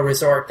casino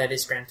resort that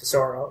is Grand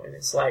Tesoro. And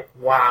it's like,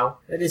 wow,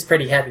 it is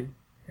pretty heavy,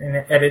 and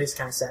it is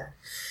kind of sad.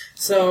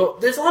 So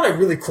there's a lot of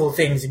really cool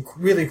things and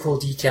really cool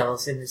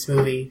details in this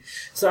movie.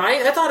 So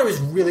I thought it was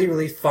really,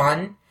 really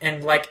fun,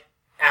 and like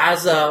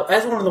as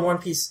one of the One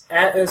Piece,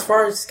 as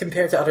far as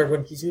compared to other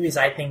One Piece movies,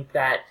 I think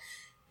that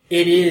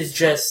it is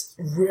just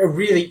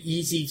really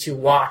easy to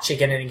watch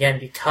again and again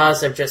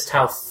because of just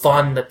how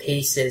fun the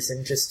pace is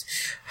and just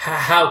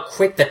how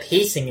quick the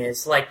pacing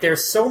is. Like,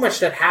 there's so much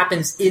that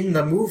happens in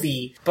the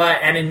movie,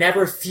 and it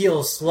never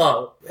feels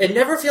slow. It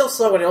never feels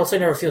slow, and it also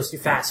never feels too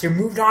fast. You're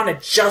moved on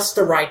at just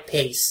the right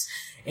pace,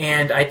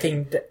 and I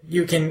think that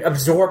you can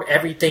absorb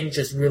everything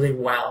just really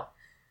well.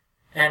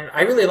 And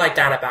I really like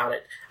that about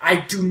it. I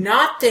do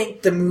not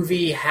think the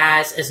movie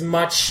has as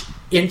much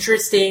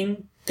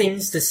interesting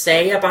things to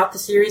say about the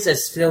series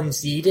as Film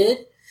Z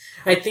did.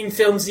 I think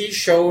Film Z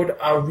showed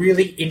a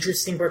really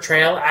interesting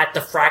portrayal at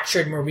the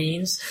fractured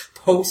Marines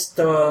post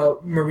the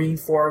Marine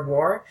Forward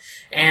War,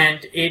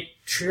 and it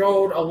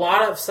showed a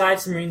lot of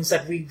sides of Marines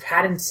that we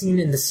hadn't seen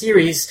in the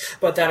series,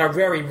 but that are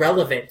very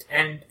relevant.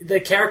 And the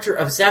character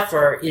of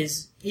Zephyr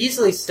is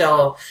easily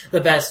still the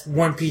best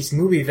One Piece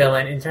movie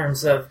villain in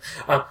terms of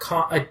a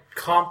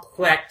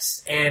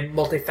complex and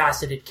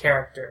multifaceted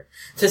character.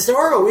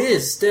 Tesoro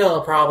is still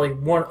probably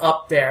one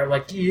up there,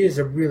 like he is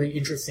a really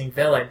interesting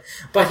villain,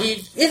 but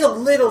he is a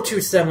little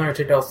too similar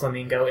to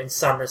Doflamingo in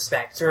some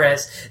respects,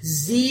 whereas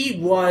Z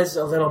was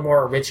a little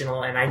more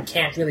original, and I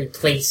can't really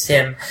place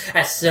him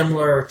as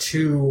similar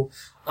to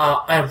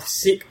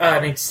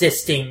an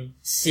existing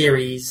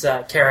series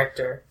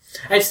character.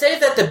 I'd say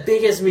that the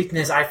biggest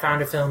weakness I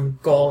found of Film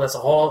Gold as a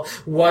whole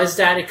was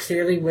that it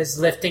clearly was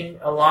lifting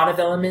a lot of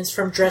elements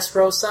from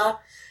Dressrosa.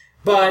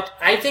 But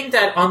I think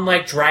that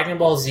unlike Dragon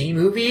Ball Z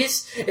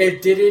movies,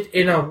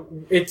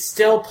 it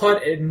still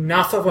put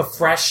enough of a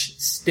fresh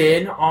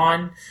spin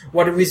on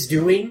what it was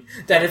doing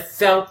that it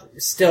felt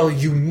still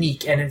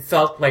unique, and it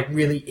felt like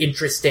really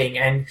interesting,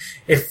 and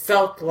it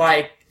felt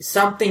like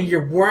something you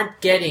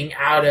weren't getting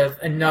out of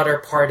another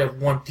part of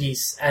One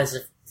Piece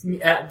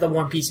the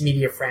One Piece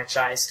media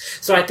franchise.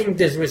 So I think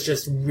this was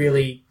just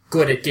really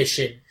good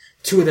addition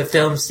to the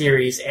film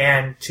series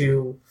and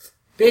to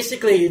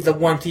basically the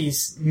One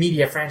Piece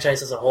media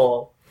franchise as a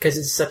whole, because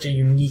it's such a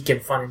unique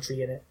and fun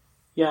entry in it.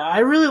 Yeah, I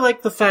really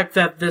like the fact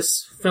that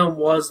this film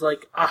was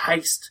like a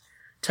heist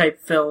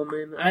type film,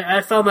 and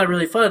I found that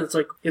really fun.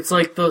 It's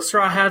like the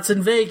Straw Hats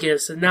in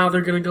Vegas, and now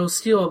they're gonna go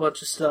steal a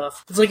bunch of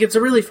stuff. It's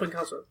a really fun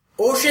concept.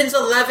 Ocean's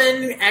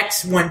 11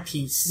 X One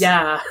Piece.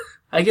 Yeah,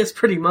 I guess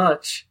pretty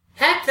much.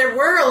 Heck, there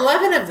were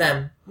 11 of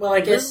them. Well, I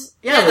guess...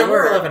 Yeah, there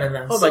were 11 of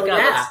them. Oh my so, god,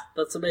 yeah.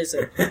 that's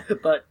amazing.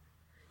 But,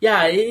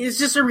 yeah, it's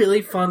just a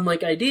really fun,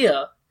 like,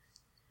 idea.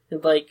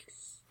 And, like,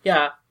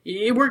 yeah,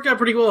 it worked out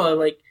pretty well.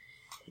 Like,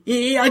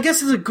 I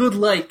guess it's a good,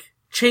 like,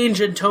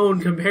 change in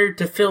tone compared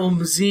to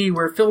Film Z,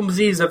 where Film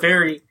Z is a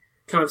very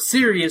kind of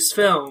serious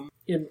film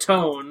in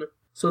tone.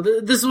 So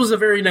this was a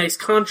very nice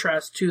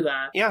contrast to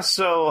that. Yeah,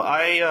 so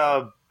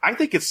I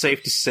think it's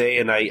safe to say,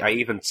 and I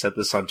even said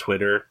this on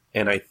Twitter,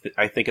 and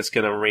I think it's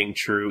going to ring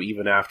true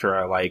even after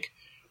I, like,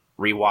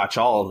 rewatch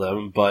all of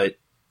them, but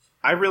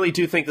I really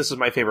do think this is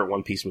my favorite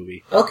One Piece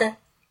movie. Okay.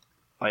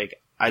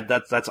 Like,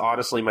 that's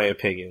honestly my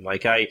opinion.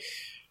 Like, I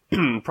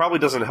probably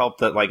doesn't help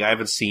that, like, I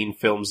haven't seen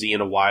Film Z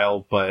in a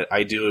while, but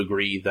I do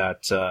agree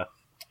that,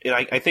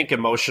 I think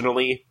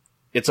emotionally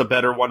it's a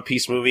better One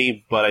Piece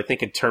movie, but I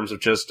think in terms of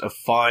just a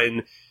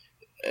fun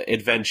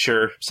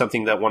adventure,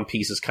 something that One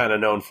Piece is kind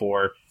of known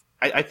for,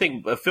 I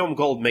think Film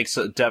Gold makes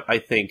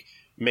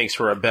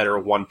for a better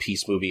One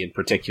Piece movie in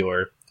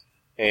particular.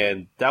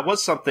 And that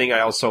was something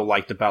I also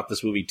liked about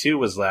this movie too,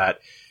 was that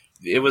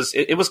it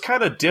was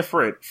kind of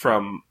different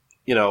from,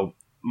 you know,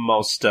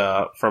 most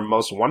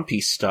One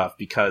Piece stuff,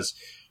 because,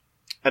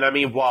 and I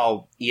mean,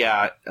 while,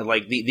 yeah,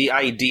 like the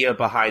idea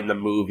behind the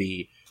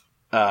movie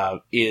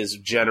is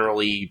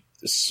generally,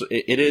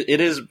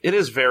 it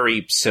is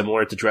very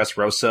similar to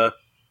Dressrosa,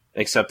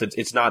 except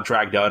it's not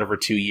dragged out over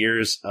 2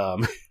 years.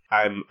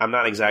 I'm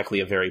not exactly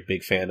a very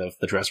big fan of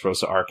the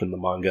Dressrosa arc in the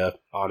manga,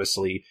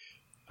 honestly.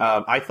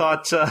 I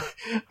thought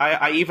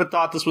I even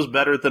thought this was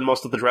better than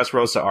most of the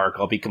Dressrosa arc,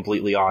 I'll be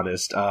completely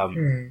honest.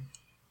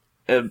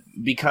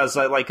 Because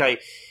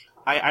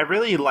I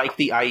really like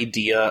the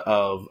idea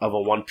of a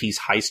One Piece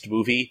heist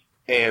movie,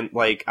 and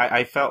like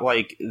I felt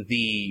like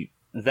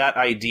that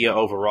idea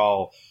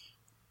overall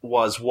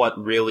was what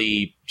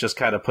really just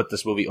kind of put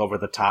this movie over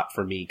the top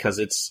for me, because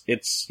it's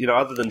you know,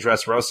 other than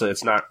Dressrosa,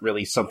 it's not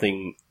really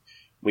something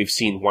we've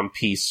seen One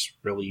Piece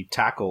really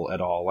tackle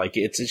at all. Like,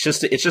 it's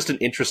just an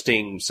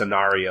interesting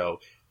scenario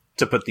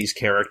to put these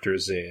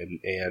characters in,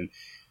 and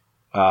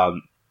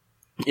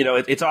you know,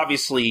 it's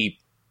obviously,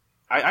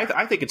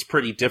 I think it's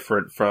pretty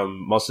different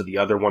from most of the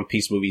other One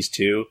Piece movies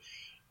too.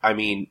 I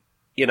mean,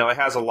 you know, it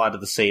has a lot of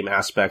the same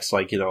aspects,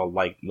 like, you know,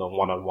 like the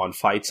one-on-one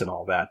fights and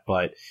all that,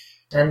 but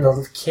and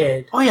the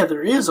kid. Oh yeah,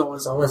 there is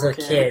always a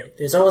kid.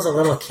 There's always a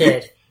little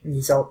kid in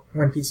these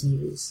One Piece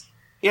movies.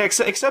 Yeah,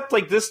 except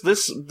like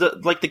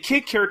the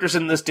kid characters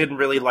in this didn't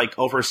really like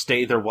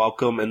overstay their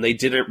welcome, and they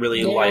didn't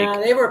really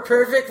Yeah, they were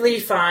perfectly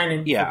fine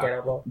and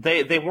forgettable.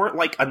 They weren't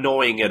like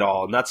annoying at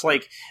all, and that's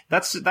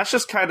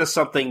just kind of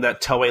something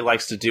that Toei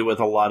likes to do with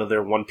a lot of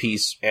their One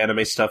Piece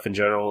anime stuff in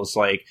general. Is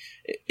like,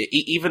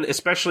 even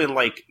especially in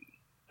like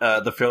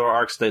the filler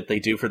arcs that they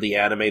do for the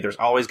anime, there's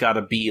always got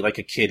to be like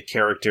a kid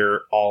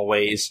character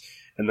always,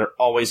 and they're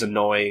always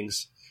annoying.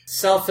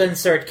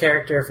 Self-insert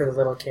character for the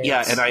little kids.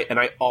 Yeah, and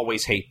I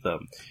always hate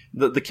them.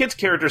 The kids'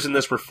 characters in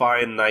this were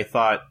fine, and I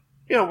thought,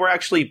 you know, were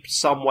actually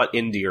somewhat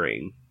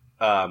endearing.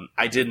 I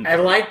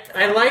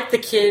liked the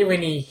kid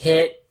when he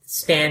hit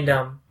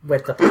Spandam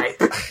with the pipe.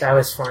 That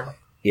was fun.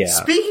 Yeah.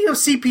 Speaking of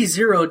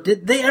CP0,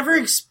 did they ever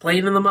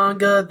explain in the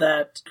manga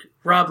that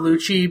Rob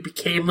Lucci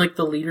became like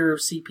the leader of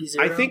CP0?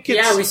 I think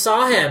we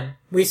saw him.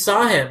 Did we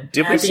see him?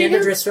 At the end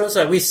of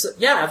Dressrosa.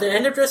 At the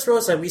end of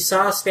Dressrosa, we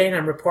saw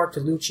Spandam report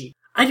to Lucci.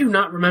 I do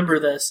not remember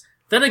this.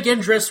 Then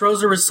again,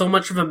 Dressrosa was so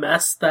much of a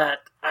mess that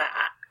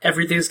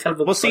everything's kind of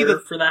a blur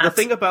for that. The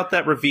thing about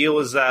that reveal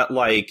is that,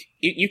 like,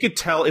 you could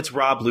tell it's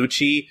Rob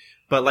Lucci,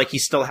 but, like, he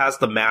still has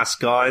the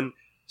mask on,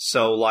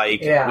 so,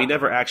 like, we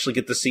never actually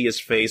get to see his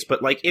face,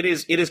 but, like, it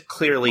is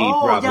clearly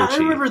Rob Lucci. I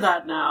remember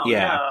that now.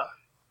 Yeah.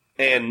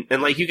 And,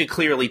 like, you could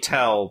clearly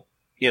tell,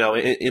 you know,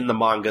 in the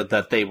manga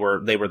that they were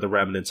the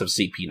remnants of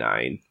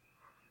CP9.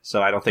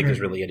 So I don't think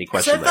there's really any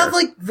question there. I thought,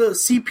 like, the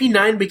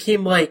CP9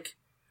 became, like,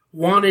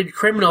 wanted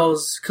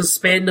criminals because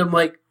Spandam,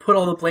 like, put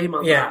all the blame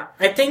on them. Yeah,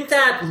 I think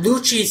that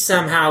Lucci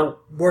somehow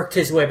worked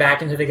his way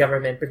back into the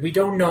government, but we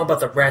don't know about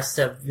the rest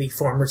of the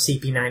former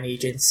CP9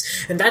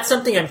 agents. And that's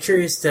something I'm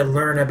curious to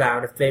learn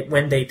about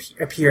when they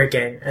appear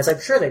again, as I'm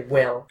sure they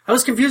will. I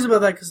was confused about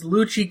that because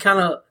Lucci kind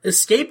of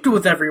escaped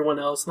with everyone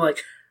else and,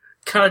 like,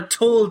 kind of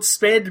told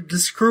Spandam to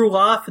screw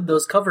off in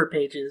those cover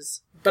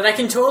pages. But I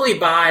can totally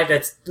buy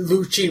that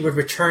Lucci would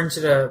return to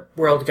the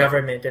world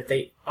government if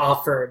they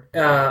offered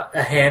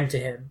a hand to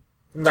him.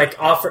 Like,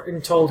 offered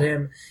and told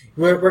him,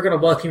 we're going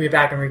to welcome you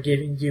back and we're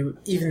giving you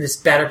even this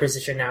better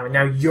position now, and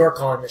now you're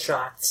calling the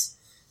shots.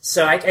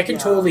 So I can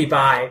totally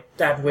buy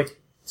that with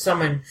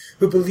someone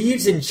who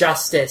believes in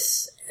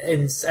justice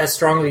as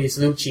strongly as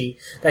Lucci,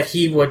 that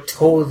he would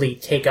totally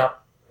take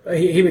up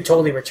he would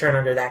totally return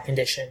under that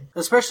condition.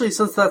 Especially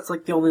since that's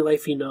like the only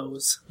life he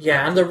knows.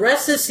 Yeah, and the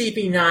rest of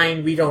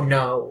CP9, we don't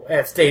know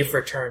if they've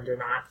returned or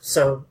not.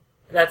 So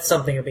that's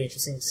something that'll be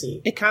interesting to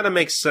see. It kind of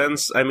makes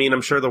sense. I mean,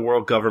 I'm sure the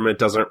world government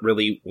doesn't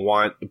really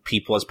want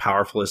people as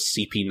powerful as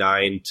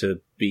CP9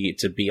 to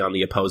be on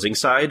the opposing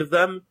side of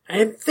them.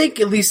 I think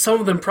at least some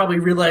of them probably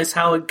realize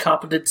how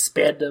incompetent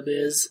Spandam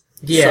is.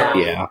 Yeah. So,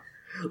 Yeah.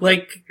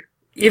 like,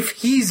 if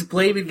he's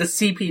blaming the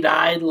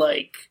CP9,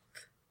 like,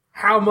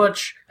 how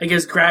much, I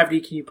guess, gravity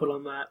can you put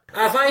on that?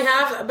 If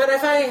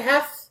I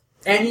have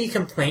any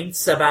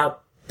complaints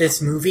about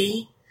this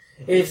movie,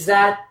 is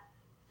that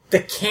the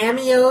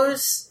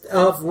cameos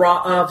of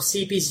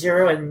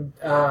CP0 and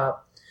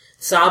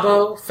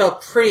Sabo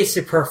felt pretty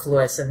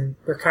superfluous and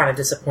were kind of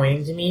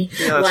disappointing to me.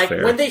 Yeah, that's like,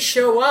 fair. when they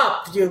show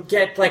up, you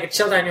get like a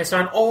chill down your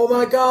spine. Oh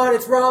my god,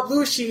 it's Rob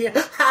Lucci!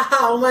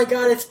 Oh my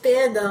god, it's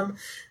Fandom!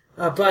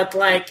 But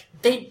like,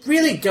 they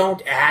really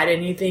don't add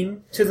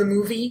anything to the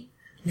movie.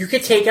 You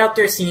could take out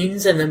their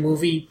scenes and the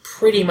movie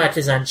pretty much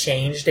is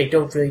unchanged. They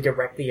don't really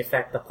directly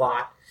affect the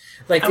plot.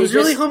 Like, I was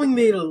really hoping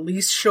they'd at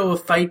least show a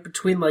fight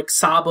between, like,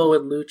 Sabo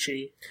and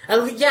Lucci.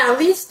 At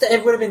least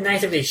it would have been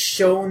nice if they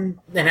shown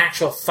an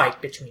actual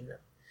fight between them.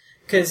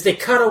 Because they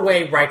cut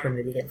away right when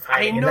they began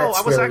fighting. I know,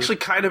 I was actually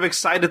kind of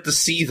excited to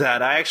see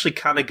that. I actually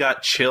kind of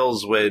got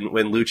chills when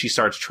Lucci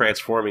starts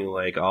transforming,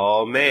 like,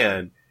 oh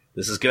man,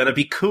 this is gonna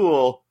be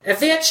cool. If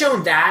they had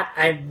shown that,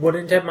 I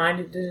wouldn't have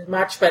minded it as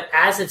much, but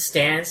as it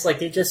stands,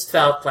 like, it just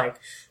felt like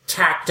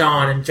tacked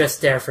on and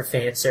just there for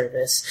fan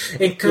service.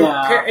 In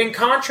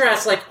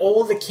contrast, like,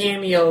 all the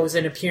cameos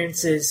and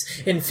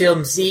appearances in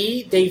Film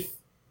Z, they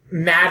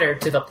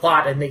mattered to the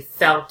plot and they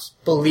felt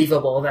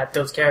believable that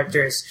those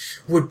characters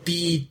would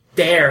be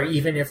there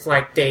even if,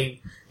 like,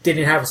 they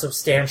didn't have a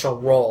substantial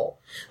role.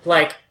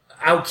 Like,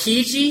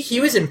 Aokiji,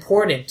 he was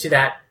important to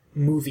that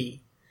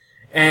movie.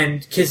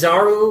 And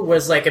Kizaru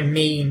was, like, a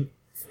main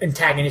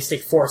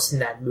antagonistic force in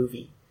that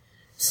movie.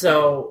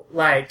 So,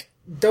 like,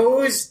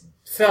 those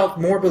felt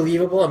more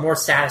believable and more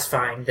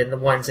satisfying than the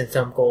ones in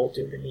Film Gold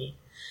do to me.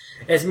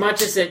 As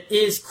much as it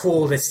is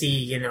cool to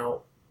see, you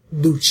know,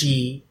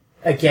 Lucci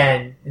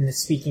again in the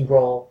speaking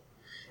role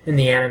in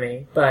the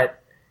anime.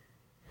 But,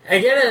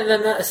 again, and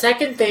then the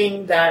second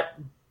thing that,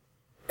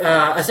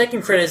 a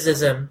second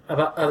criticism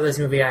of this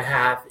movie I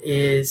have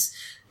is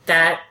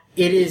that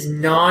it is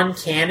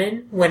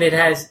non-canon when it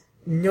has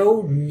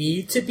no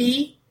need to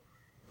be.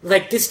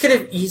 Like, this could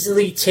have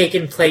easily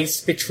taken place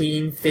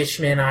between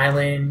Fishman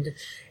Island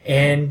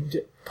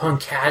and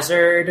Punk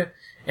Hazard,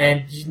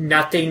 and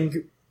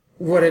nothing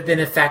would have been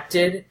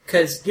affected,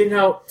 because, you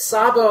know,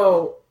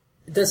 Sabo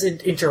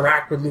doesn't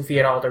interact with Luffy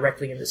at all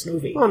directly in this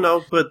movie. Well,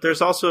 no, but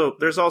there's also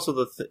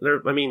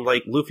I mean,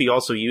 like, Luffy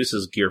also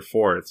uses Gear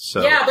 4,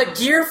 so... Yeah, but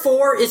Gear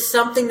 4 is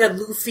something that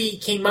Luffy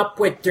came up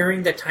with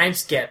during the time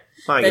skip.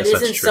 I guess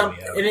that's true,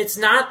 yeah. And it's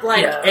not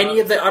like any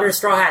of the other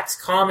Straw Hats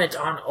comment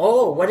on,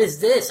 oh, what is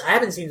this? I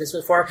haven't seen this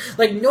before.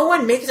 Like, no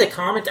one makes a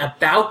comment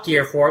about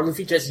Gear 4.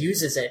 Luffy just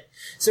uses it.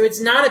 So it's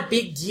not a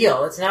big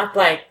deal. It's not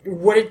like,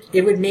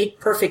 it would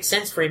make perfect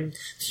sense for him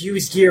to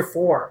use Gear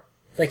 4.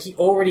 Like, he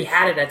already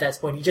had it at that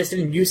point. He just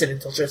didn't use it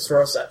until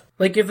Dressrosa.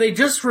 Like, if they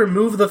just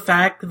remove the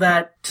fact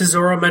that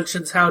Tesoro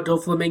mentions how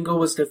Doflamingo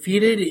was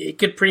defeated, it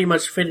could pretty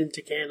much fit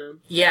into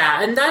canon.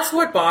 Yeah, and that's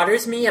what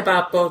bothers me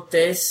about both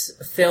this,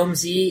 Film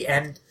Z,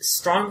 and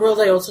Strong World,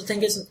 I also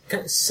think is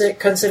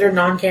considered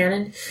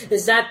non-canon,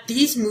 is that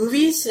these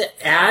movies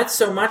add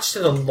so much to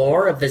the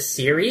lore of the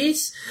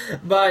series,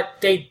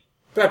 but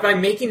by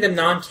making them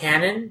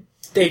non-canon,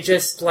 they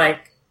just,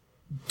 like,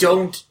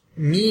 don't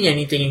mean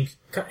anything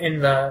in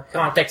the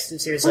context of the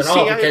series at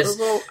all,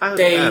 because I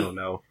don't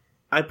know.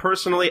 I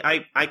personally,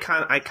 I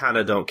kind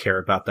of don't care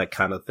about that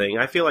kind of thing.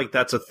 I feel like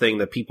that's a thing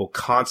that people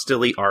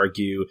constantly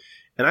argue,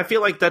 and I feel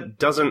like that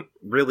doesn't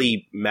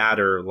really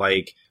matter.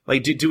 Like,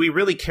 do we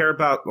really care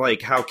about,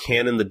 like, how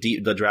canon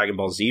the Dragon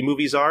Ball Z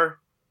movies are?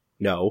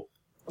 No.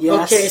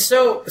 Yes. Okay,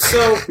 so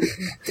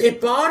it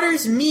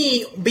bothers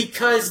me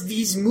because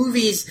these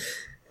movies,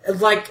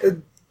 like,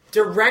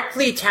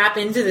 directly tap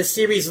into the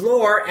series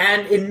lore,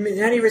 and in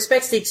many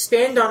respects they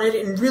expand on it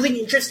in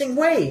really interesting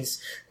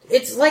ways.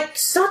 It's like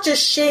such a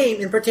shame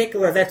in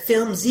particular that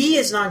Film Z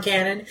is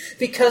non-canon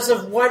because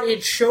of what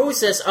it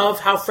shows us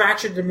of how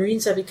fractured the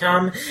Marines have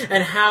become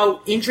and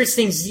how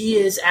interesting Z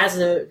is as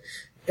a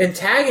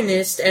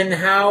antagonist and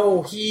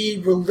how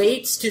he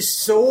relates to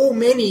so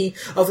many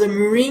of the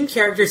Marine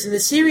characters in the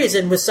series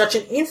and with such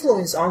an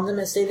influence on them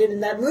as they did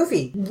in that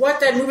movie. What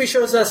that movie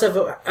shows us of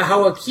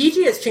how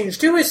Aokiji has changed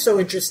too is so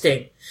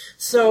interesting.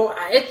 So,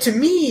 to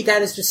me,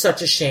 that is just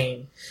such a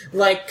shame.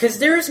 Like, cause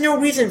there is no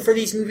reason for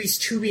these movies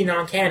to be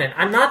non-canon.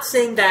 I'm not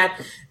saying that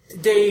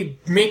they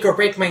make or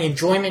break my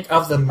enjoyment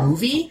of the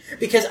movie,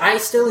 because I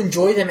still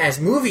enjoy them as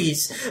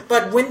movies,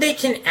 but when they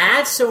can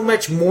add so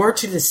much more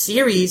to the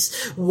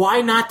series,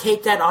 why not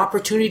take that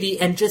opportunity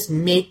and just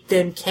make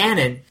them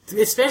canon?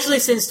 Especially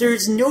since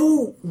there's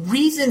no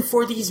reason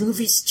for these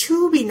movies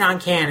to be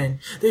non-canon.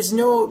 There's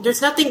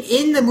nothing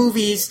in the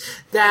movies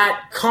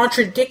that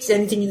contradicts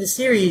anything in the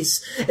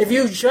series. If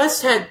you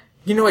just had,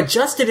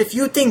 adjusted a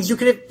few things, you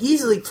could have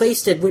easily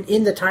placed it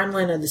within the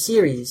timeline of the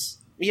series.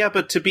 Yeah,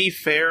 but to be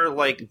fair,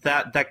 like,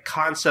 that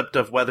concept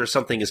of whether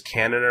something is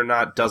canon or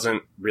not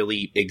doesn't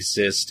really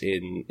exist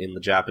in the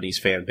Japanese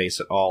fan base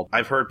at all.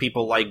 I've heard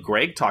people like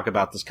Greg talk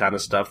about this kind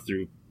of stuff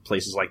through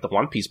places like the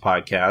One Piece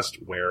podcast,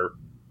 where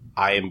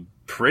I am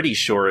pretty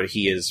sure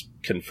he has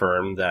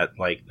confirmed that,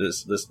 like,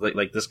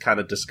 this kind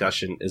of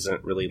discussion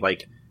isn't really,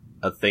 like,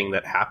 a thing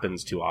that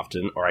happens too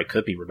often, or I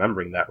could be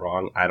remembering that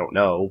wrong. I don't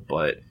know,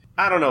 but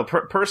I don't know.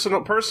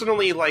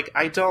 Personally, like,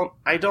 I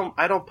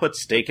don't put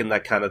stake in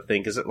that kind of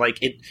thing, because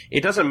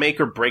it doesn't make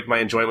or break my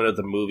enjoyment of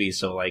the movie.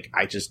 So, like,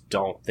 I just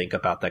don't think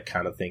about that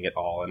kind of thing at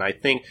all. And I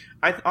think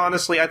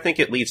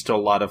it leads to a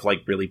lot of,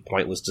 like, really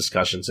pointless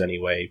discussions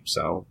anyway.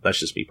 So that's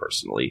just me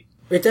personally.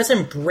 It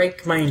doesn't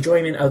break my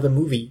enjoyment of the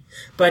movie,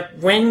 but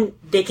when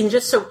they can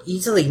just so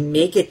easily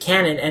make it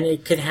canon, and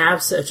it could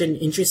have such an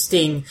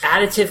interesting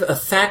additive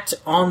effect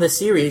on the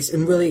series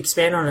and really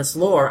expand on its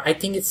lore, I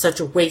think it's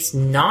such a waste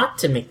not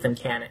to make them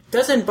canon. It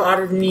doesn't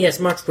bother me as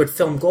much with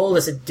Film Gold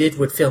as it did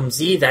with Film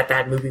Z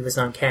that movie was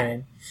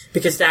non-canon,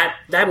 because that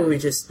movie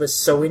just was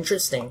so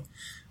interesting.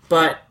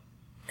 But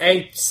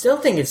I still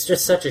think it's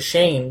just such a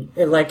shame.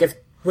 Like, if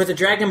with the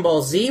Dragon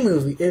Ball Z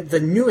movie, the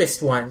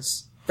newest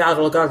ones,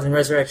 Battle of Gods and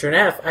Resurrection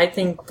F, I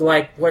think,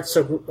 like,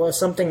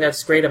 something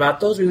that's great about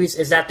those movies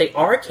is that they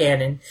are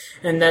canon,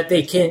 and that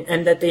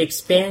they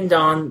expand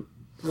on,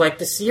 like,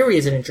 the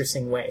series in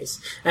interesting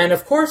ways. And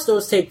of course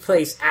those take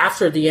place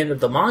after the end of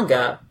the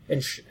manga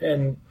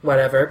and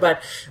whatever,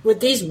 but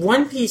with these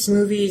One Piece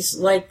movies,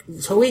 like,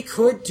 Toei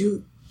could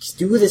do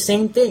the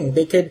same thing.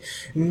 They could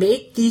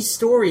make these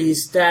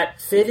stories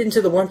that fit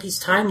into the One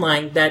Piece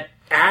timeline, that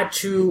add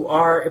to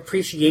our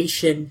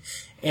appreciation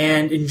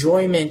and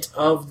enjoyment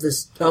of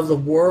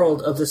the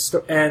world of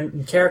the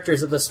and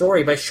characters of the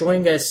story, by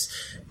showing us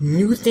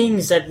new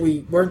things that we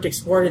weren't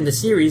explored in the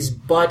series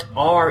but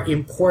are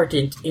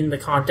important in the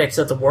context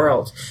of the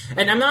world.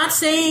 And I'm not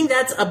saying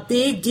that's a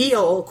big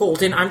deal,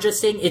 Colton. I'm just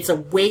saying it's a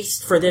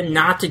waste for them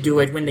not to do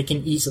it when they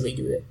can easily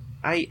do it.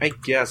 I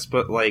guess,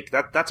 but, like,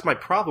 that's my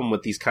problem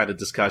with these kind of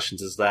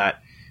discussions, is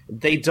that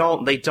they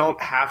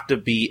don't have to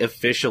be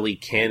officially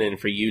canon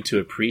for you to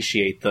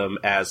appreciate them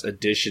as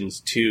additions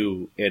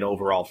to an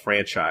overall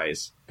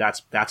franchise.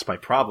 That's my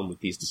problem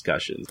with these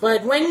discussions.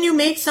 But when you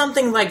make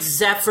something like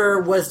Zephyr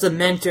was the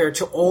mentor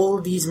to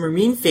all these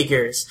Marine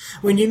figures,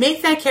 when you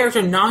make that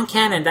character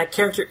non-canon, that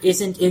character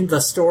isn't in the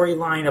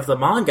storyline of the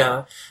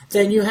manga,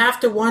 then you have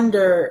to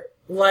wonder,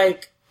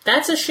 like,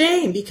 that's a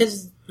shame,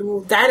 because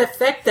that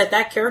effect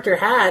that character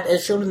had,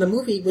 as shown in the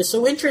movie, was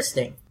so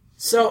interesting.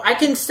 So I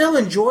can still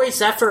enjoy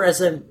Zephyr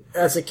as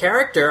a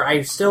character.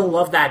 I still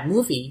love that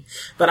movie,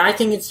 but I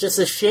think it's just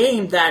a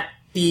shame that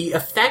the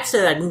effects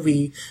of that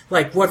movie,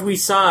 like what we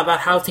saw about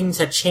how things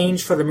had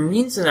changed for the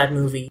Marines in that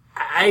movie,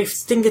 I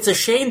think it's a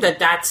shame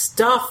that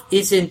stuff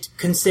isn't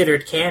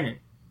considered canon,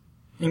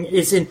 and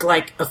isn't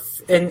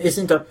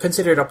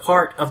considered a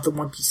part of the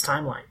One Piece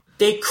timeline.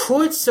 They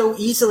could so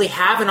easily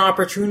have an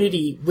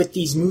opportunity with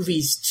these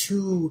movies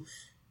to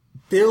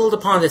build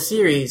upon the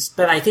series,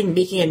 but I think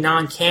making it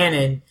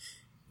non-canon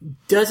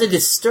does a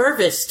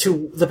disservice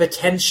to the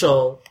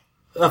potential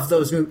of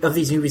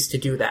these movies to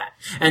do that.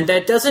 And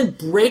that doesn't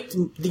break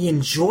the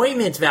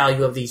enjoyment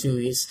value of these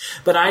movies,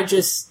 but I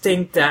just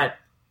think that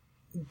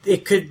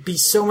it could be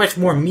so much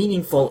more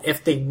meaningful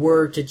if they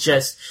were to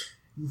just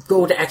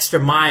go the extra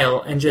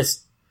mile and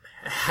just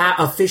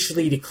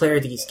officially declare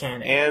these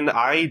canon. And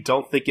I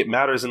don't think it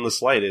matters in the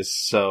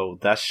slightest, so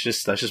that's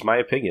just my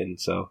opinion,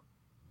 so.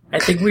 I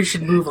think we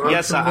should move on.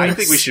 Yes, I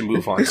think we should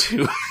move on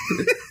too.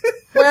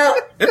 Well,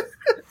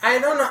 I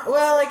don't know.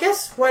 Well, I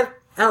guess what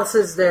else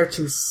is there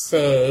to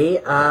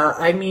say?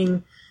 I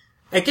mean,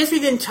 I guess we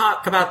didn't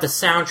talk about the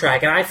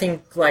soundtrack, and I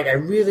think, like, I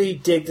really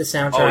dig the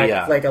soundtrack. Oh,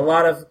 yeah. Like, a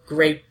lot of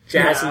great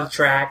jazzy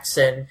tracks,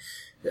 and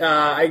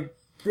I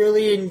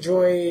really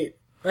enjoyed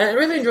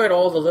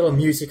all the little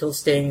musical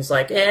stings,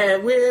 like,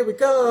 and here we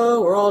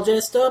go, we're all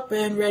dressed up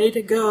and ready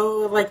to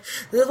go. Like,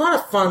 there's a lot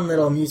of fun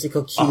little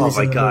musical cues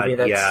in the movie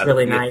that's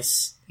really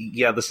nice.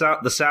 Yeah, the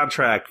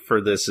soundtrack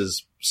for this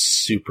is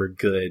super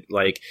good.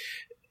 Like,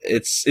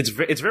 it's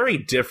very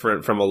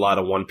different from a lot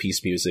of One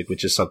Piece music,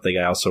 which is something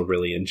I also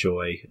really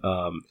enjoy.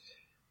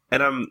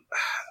 And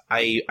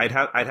I'd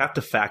have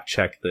to fact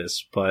check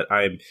this, but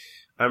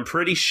I'm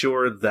pretty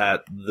sure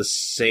that the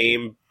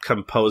same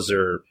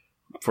composer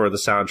for the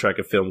soundtrack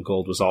of Film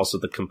Gold was also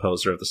the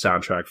composer of the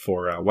soundtrack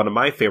for one of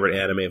my favorite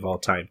anime of all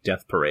time,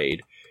 Death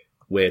Parade,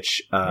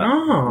 which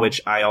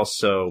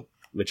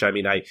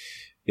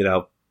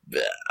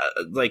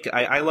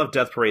I love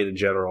Death Parade in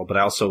general, but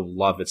I also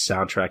love its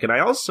soundtrack. And I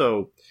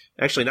also,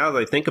 actually, now that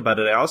I think about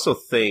it, I also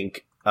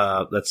think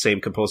that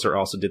same composer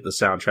also did the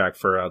soundtrack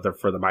for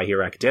the My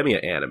Hero Academia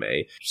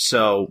anime.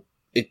 So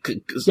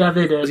yeah,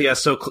 they did. Yeah,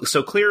 so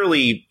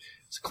clearly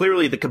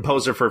the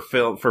composer for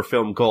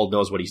Film Gold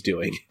knows what he's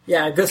doing.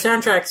 Yeah, the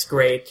soundtrack's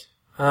great.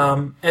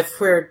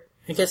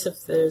 I guess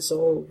if there's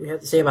all we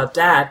have to say about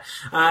that,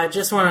 I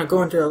just want to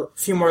go into a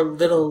few more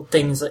little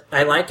things that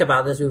I like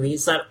about this movie.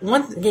 Is that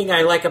one thing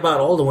I like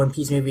about all the One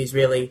Piece movies,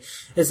 really,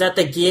 is that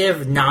they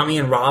give Nami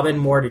and Robin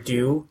more to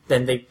do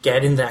than they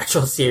get in the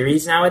actual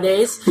series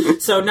nowadays.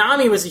 So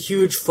Nami was a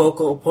huge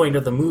focal point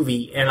of the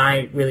movie, and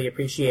I really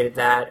appreciated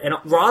that. And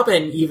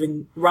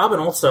Robin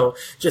also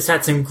just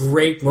had some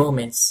great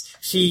moments.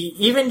 She,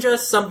 even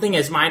just something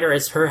as minor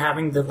as her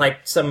having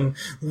some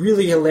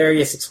really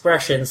hilarious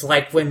expressions,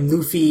 like when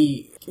Luffy,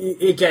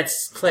 it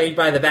gets played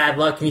by the bad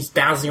luck and he's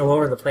bouncing all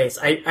over the place.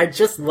 I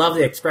just love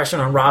the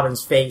expression on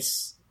Robin's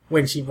face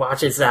when she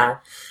watches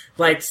that.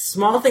 Like,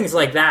 small things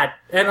like that.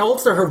 And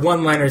also her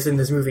one-liners in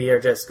this movie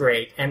are just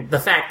great. And the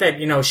fact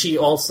that, she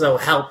also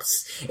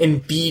helps in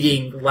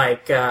beating,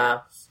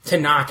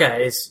 Tanaka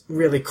is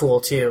really cool,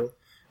 too.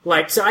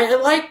 So I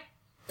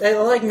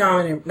like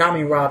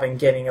Nami and Robin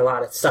getting a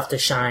lot of stuff to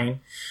shine.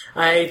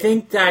 I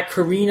think that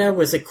Karina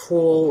was a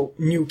cool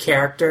new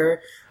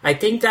character. I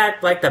think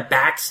that, the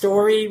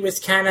backstory was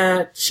kind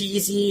of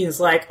cheesy. It's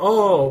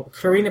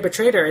Karina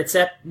betrayed her,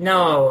 except,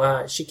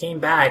 no, she came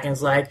back, and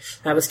it's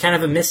that was kind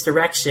of a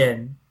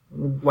misdirection.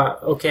 Well,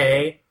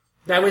 okay.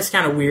 That was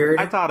kind of weird.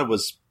 I thought it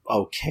was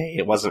okay.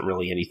 It wasn't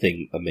really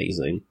anything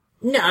amazing.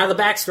 No, the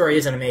backstory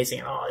isn't amazing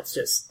at all. It's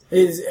just,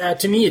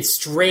 to me, it's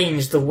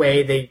strange the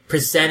way they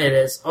present it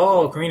as,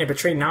 Karina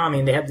betrayed Nami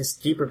and they have this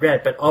deep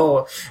regret, but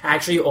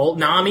actually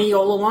Nami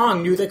all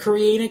along knew that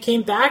Karina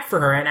came back for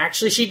her, and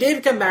actually she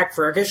did come back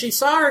for her because she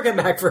saw her come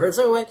back for her.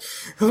 So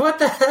what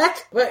the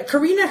heck? But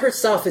Karina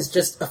herself is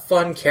just a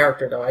fun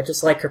character, though. I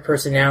just like her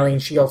personality,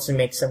 and she also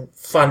makes some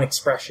fun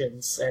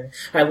expressions, and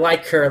I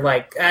like her,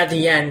 at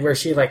the end where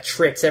she,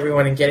 tricks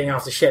everyone in getting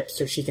off the ship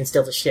so she can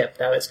steal the ship.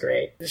 That was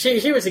great.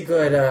 She was a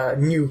good,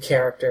 new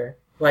character.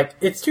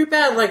 It's too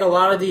bad, a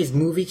lot of these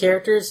movie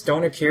characters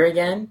don't appear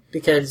again,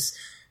 because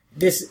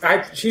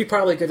she'd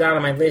probably go down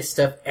on my list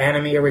of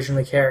anime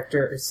original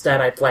characters that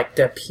I'd like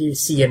to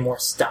see in more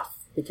stuff,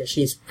 because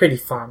she's pretty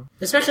fun,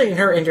 especially in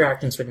her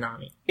interactions with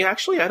Nami. Yeah,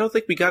 actually, I don't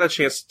think we got a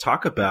chance to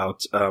talk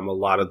about a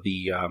lot of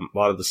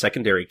the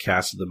secondary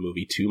cast of the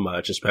movie too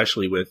much,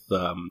 especially with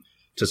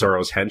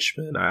Tesoro's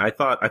henchmen. I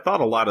thought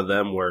a lot of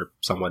them were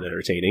somewhat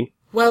entertaining.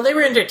 Well, they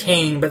were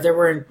entertaining, but there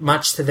weren't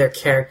much to their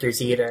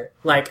characters either.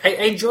 I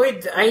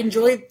enjoyed,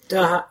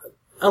 a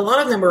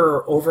lot of them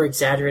were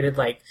over-exaggerated,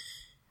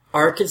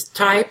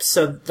 archetypes,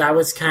 so that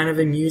was kind of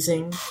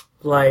amusing.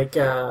 One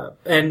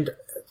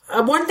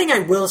thing I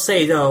will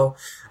say, though,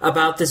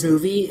 about this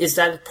movie is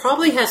that it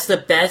probably has the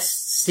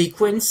best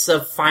sequence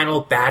of final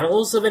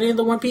battles of any of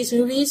the One Piece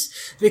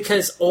movies,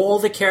 because all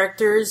the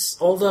characters,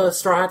 all the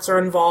Straw Hats are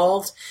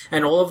involved,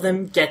 and all of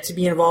them get to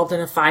be involved in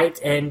a fight,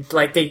 and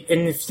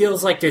it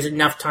feels like there's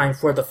enough time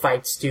for the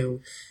fights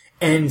to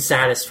end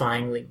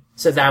satisfyingly.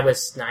 So that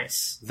was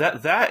nice.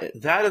 That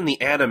and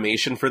the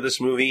animation for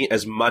this movie,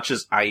 as much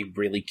as I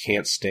really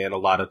can't stand a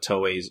lot of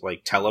Toei's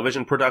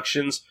television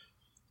productions,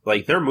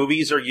 their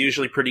movies are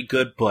usually pretty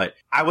good, but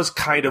I was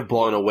kind of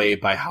blown away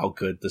by how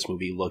good this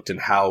movie looked and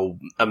how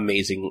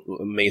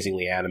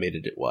amazingly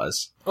animated it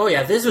was. Oh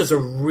yeah, this was a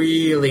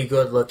really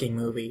good looking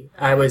movie.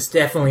 I was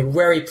definitely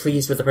very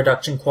pleased with the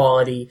production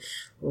quality,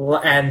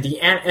 and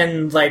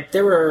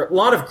there were a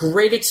lot of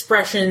great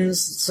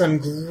expressions, some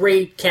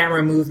great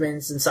camera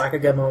movements and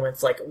Sakuga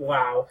moments.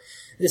 Wow,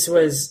 this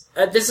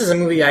is a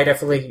movie I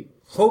definitely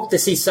hope to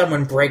see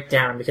someone break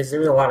down, because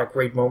there were a lot of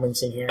great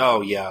moments in here.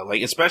 Oh yeah,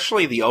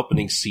 especially the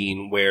opening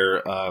scene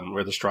where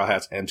the Straw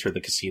Hats enter the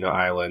casino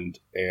island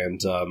and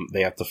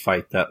they have to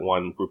fight that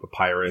one group of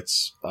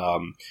pirates.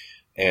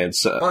 And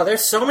so,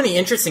 there's so many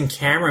interesting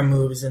camera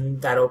moves in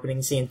that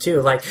opening scene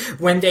too.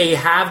 When they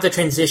have the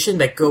transition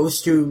that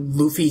goes through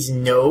Luffy's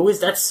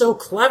nose, that's so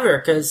clever,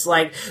 because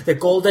the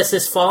gold dust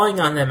is falling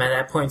on them at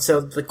that point,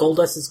 so the gold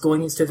dust is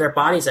going into their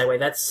bodies that way.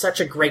 That's such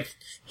a great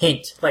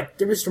hint.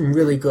 There was some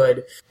really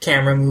good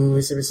camera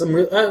moves. There was some,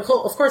 of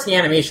course, the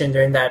animation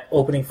during that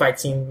opening fight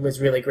scene was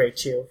really great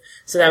too.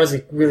 So that was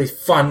a really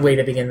fun way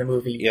to begin the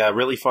movie. Yeah,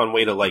 really fun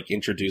way to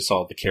introduce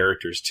all the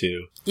characters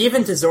too.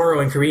 Even to Zoro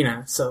and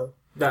Karina. So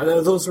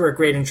those were a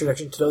great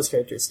introduction to those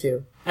characters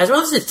too, as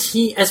well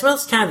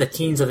as kind of the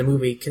teens of the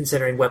movie,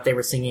 considering what they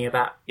were singing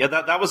about. Yeah,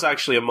 that was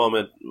actually a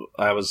moment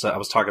I was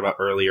talking about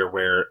earlier,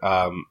 where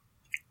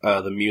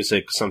the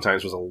music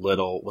sometimes was a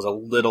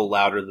little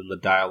louder than the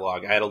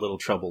dialogue. I had a little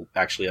trouble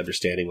actually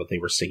understanding what they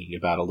were singing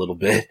about a little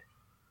bit.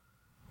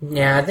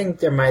 Yeah, I think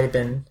there might have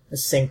been a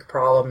sync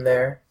problem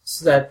there.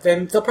 So that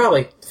then they'll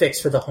probably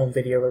fix for the home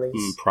video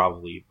release.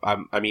 Probably.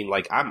 I'm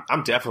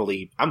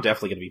definitely going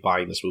to be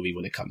buying this movie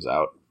when it comes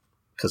out,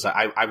 because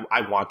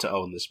I want to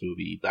own this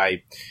movie.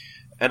 I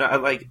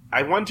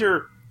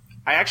wonder,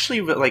 I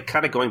actually, like,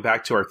 kind of going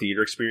back to our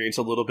theater experience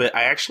a little bit,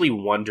 I actually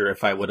wonder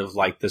if I would have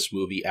liked this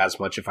movie as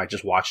much if I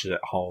just watched it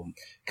at home.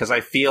 Because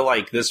I feel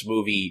like this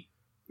movie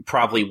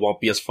probably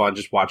won't be as fun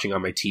just watching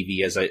on my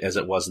TV as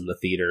it was in the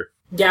theater.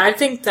 Yeah, I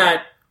think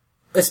that,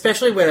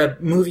 especially with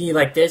a movie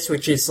like this,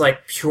 which is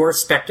like pure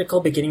spectacle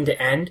beginning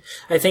to end,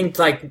 I think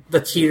like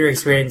the theater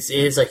experience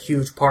is a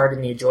huge part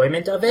in the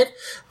enjoyment of it.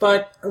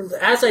 But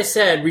as I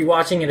said, having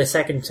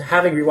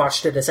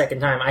rewatched it a second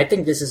time, I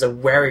think this is a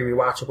very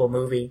rewatchable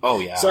movie. Oh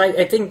yeah. So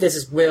I think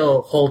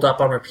will hold up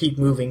on repeat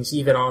movings,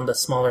 even on the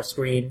smaller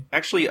screen.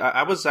 Actually,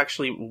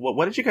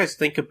 what did you guys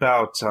think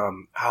about,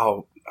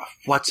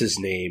 what's his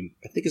name?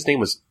 I think his name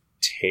was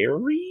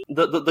Terry?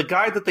 The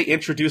guy that they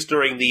introduced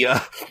during the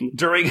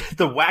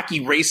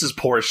wacky races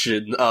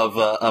portion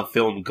of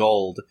Film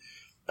Gold,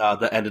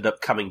 that ended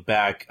up coming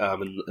back,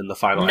 in the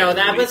final. No,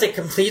 that was a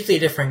completely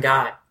different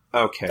guy.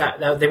 Okay.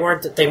 They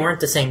weren't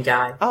the same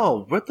guy.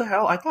 Oh, what the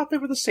hell? I thought they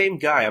were the same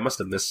guy. I must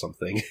have missed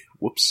something.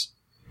 Whoops.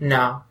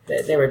 No,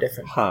 they were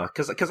different. Huh,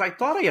 because I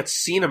thought I had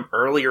seen him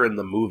earlier in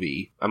the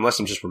movie, unless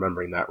I'm just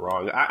remembering that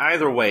wrong.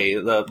 Either way,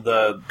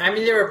 I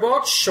mean, they were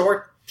both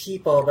short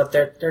people, but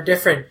they're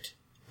different.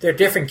 They're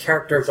different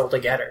characters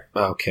altogether.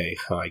 Okay,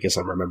 I guess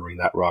I'm remembering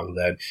that wrong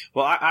then.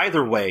 Well,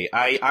 either way,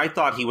 I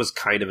thought he was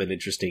kind of an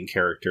interesting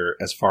character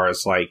as far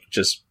as, like,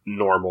 just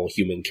normal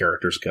human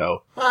characters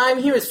go. I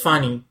mean, he was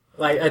funny.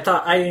 Like,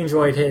 I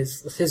enjoyed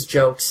his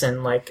jokes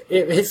and, like,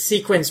 his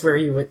sequence where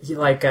he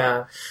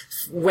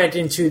went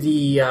into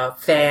the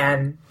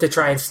fan to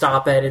try and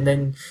stop it, and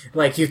then,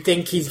 like, you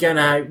think he's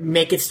gonna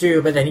make it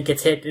through, but then he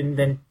gets hit and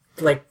then,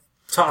 like,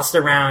 tossed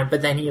around,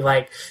 but then he,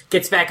 like,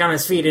 gets back on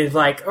his feet and is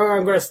like, oh,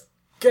 I'm gonna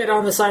get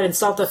on the side and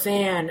stop the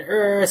fan,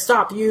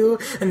 stop you,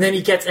 and then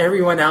he gets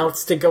everyone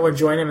else to go and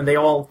join him, and they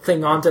all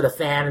cling onto the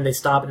fan, and they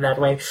stop it that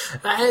way.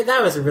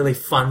 That was a really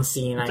fun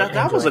scene.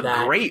 That was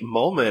a great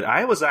moment.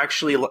 I was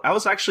actually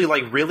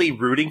like really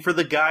rooting for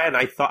the guy, and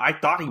I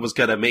thought he was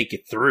gonna make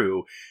it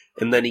through,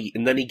 and then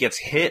he gets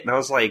hit, and I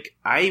was like,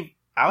 I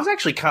was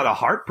actually kind of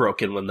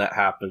heartbroken when that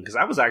happened, because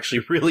I was actually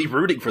really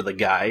rooting for the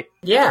guy.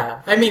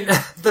 Yeah, I mean,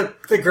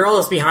 the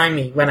girls behind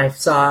me, when I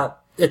saw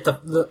it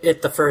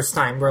the first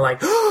time, were like,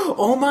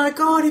 oh my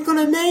god, he's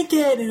gonna make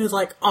it! And it was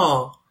like,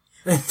 oh.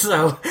 And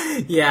so,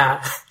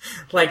 yeah.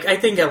 Like, I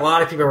think a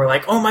lot of people were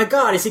like, oh my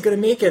god, is he gonna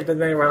make it? But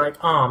then they were like,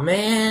 oh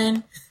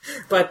man.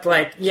 But,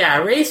 like, yeah,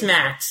 Ray's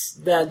Max,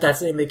 that's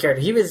the name of the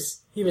character. He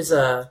was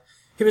a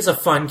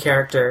fun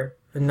character.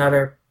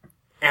 Another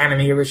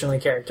anime original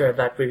character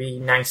that would be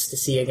nice to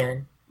see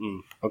again.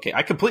 Okay,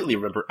 I completely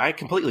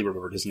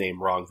remembered his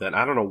name wrong then.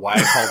 I don't know why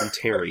I called him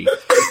Terry.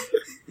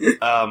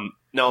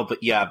 No,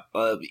 but yeah,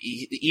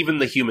 even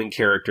the human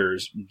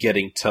characters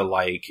getting to,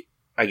 like,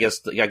 I guess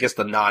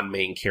the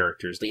non-main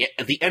characters, the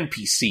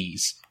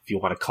NPCs, if you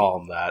want to call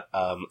them that,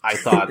 I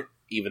thought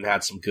even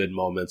had some good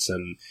moments,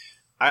 and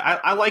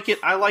I like it.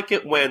 I like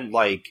it when,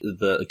 like,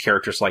 the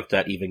characters like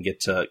that even get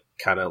to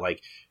kind of,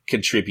 like,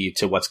 contribute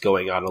to what's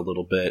going on a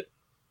little bit.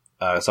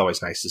 It's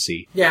always nice to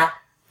see. Yeah,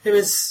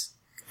 Ray's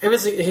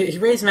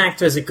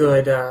Max was a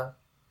good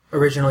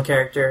original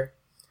character,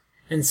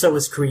 and so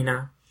was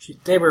Karina.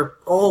 They were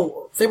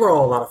all a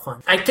lot of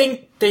fun. I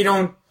think there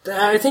are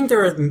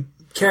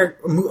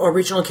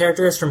original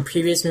characters from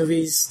previous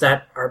movies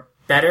that are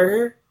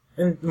better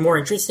and more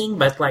interesting,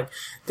 but, like,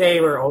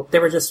 they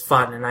were just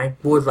fun, and I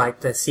would like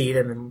to see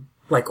them in,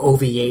 like,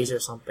 OVAs or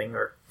something,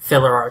 or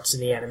filler arts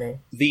in the anime.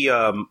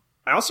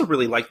 I also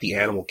really like the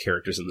animal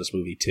characters in this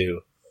movie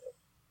too.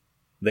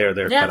 They're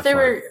kind of fun.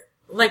 Were,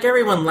 like,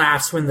 everyone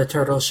laughs when the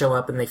turtles show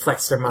up and they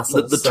flex their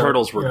muscles. The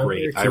turtles were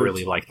great. I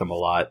really liked them a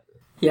lot.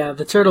 Yeah,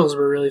 the turtles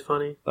were really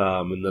funny.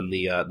 And then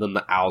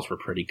the owls were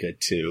pretty good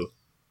too.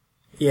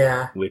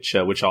 Yeah.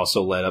 Which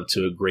also led up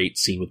to a great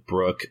scene with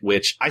Brooke,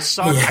 which I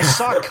saw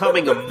it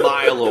coming a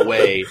mile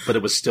away, but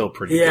it was still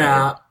pretty good.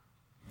 Yeah.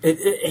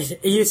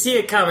 You see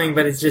it coming,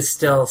 but it's just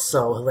still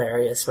so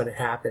hilarious when it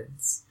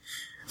happens.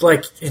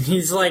 Like, and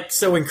he's, like,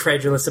 so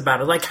incredulous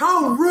about it. Like,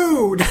 how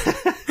rude!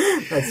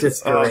 That's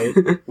just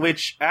great.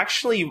 Which,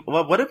 actually,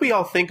 what did we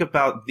all think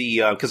about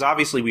because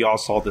obviously we all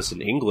saw this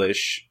in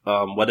English.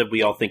 What did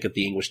we all think of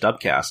the English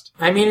dubcast?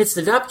 I mean, it's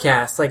the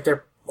dubcast. Like,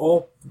 they're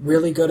all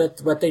really good at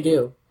what they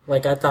do.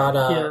 Like, I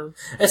thought,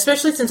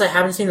 especially since I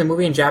haven't seen the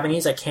movie in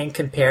Japanese, I can't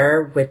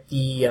compare with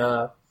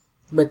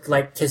with,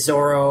 like,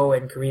 Tesoro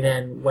and Karina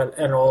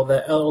and all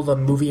the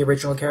movie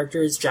original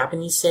characters,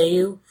 Japanese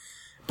seiyuu.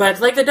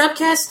 But, like, the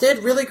dubcast did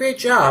a really great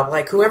job.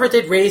 Like, whoever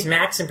did Ray's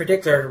Max in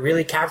particular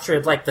really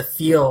captured, like, the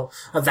feel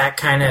of that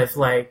kind of,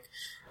 like,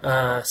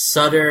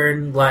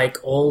 southern, like,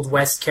 old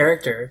west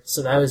character.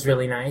 So that was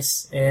really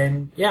nice.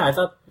 And, yeah, I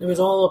thought it was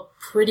all a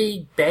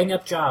pretty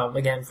bang-up job,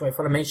 again, for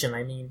Funimation.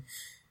 I mean,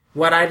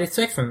 what I'd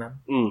expect from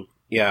them.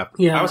 Yeah.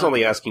 I was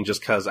only asking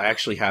just because I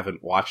actually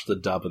haven't watched the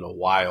dub in a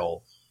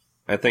while.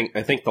 I think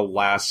the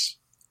last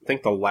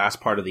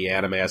part of the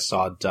anime I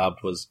saw dubbed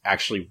was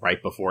actually right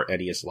before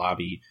Enies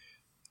Lobby.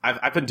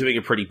 I've been doing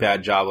a pretty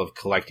bad job of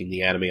collecting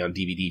the anime on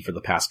DVD for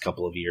the past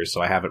couple of years, so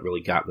I haven't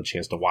really gotten the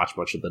chance to watch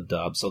much of the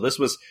dub. So this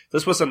was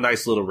a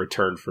nice little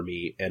return for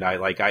me, and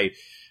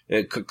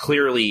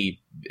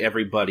clearly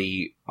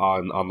everybody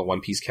on the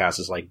One Piece cast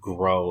has like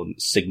grown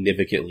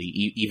significantly,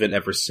 even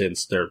ever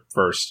since their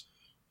first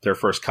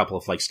couple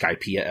of like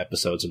Skypiea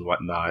episodes and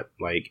whatnot.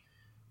 Like,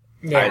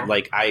 Yeah.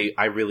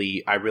 I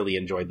really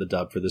enjoyed the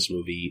dub for this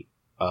movie,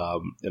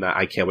 and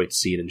I can't wait to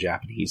see it in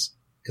Japanese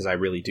because I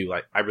really do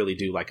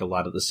like a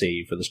lot of the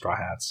save for the Straw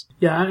Hats.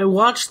 Yeah, I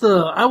watch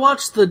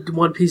the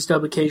One Piece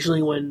dub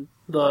occasionally when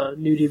the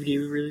new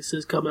DVD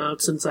releases come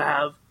out, since I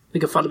have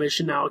like a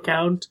Funimation Now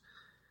account.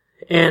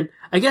 And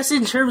I guess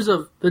in terms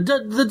of the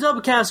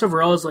dub cast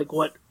overall is like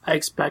what I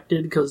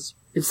expected, because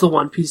it's the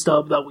One Piece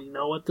dub that we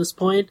know at this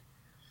point.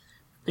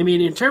 I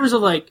mean, in terms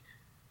of like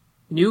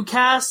new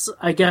casts,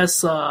 I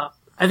guess I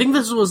think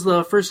this was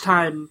the first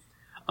time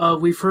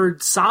we've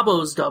heard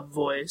Sabo's dub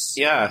voice.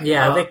 Yeah,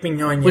 Vic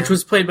Mignogna. Which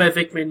was played by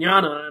Vic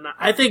Mignogna, and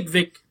I think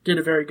Vic did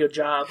a very good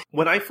job.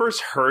 When I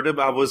first heard him,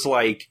 I was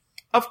like,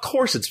 of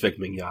course it's Vic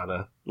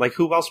Mignogna. Like,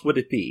 who else would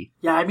it be?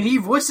 Yeah, I mean, he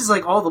voices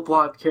like all the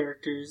blonde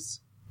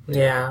characters.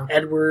 Yeah.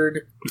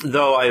 Edward.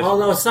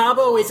 Although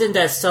Sabo isn't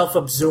as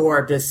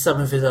self-absorbed as some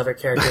of his other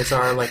characters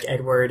are, like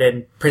Edward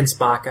and Prince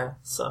Baka.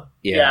 So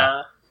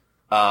Yeah.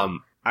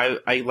 I've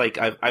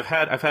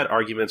had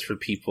arguments from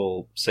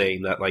people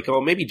saying that like, oh,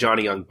 maybe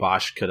Johnny Young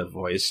Bosch could have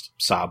voiced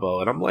Sabo,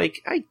 and I'm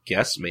like, I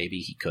guess maybe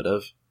he could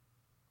have.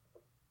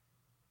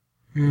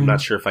 I'm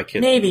not sure if I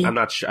can. Maybe. I'm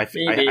not sure. I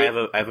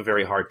have a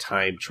very hard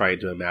time trying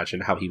to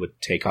imagine how he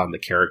would take on the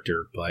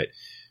character, but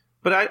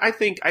I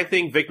think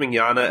Vic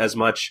Mignogna, as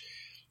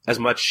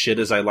much shit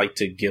as I like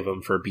to give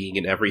him for being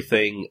in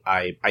everything,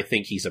 I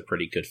think he's a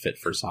pretty good fit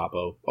for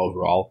Sabo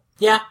overall.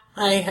 yeah,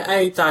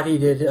 I thought he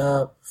did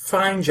a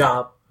fine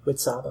job with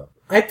Sabo.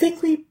 I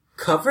think we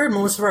covered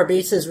most of our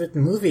bases with the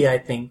movie. I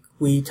think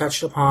we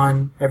touched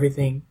upon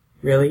everything,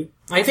 really.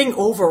 I think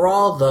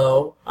overall,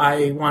 though,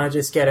 I want to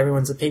just get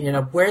everyone's opinion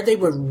of where they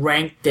would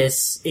rank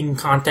this in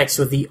context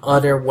with the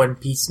other One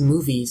Piece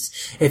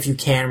movies, if you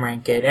can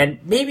rank it. And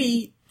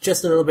maybe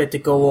just a little bit to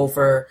go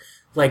over,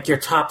 like, your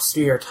top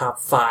 3 or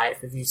top 5,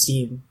 if you've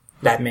seen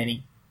that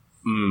many.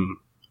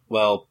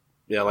 Well,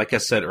 yeah, like I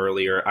said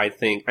earlier, I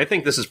think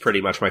this is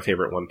pretty much my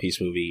favorite One Piece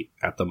movie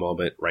at the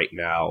moment right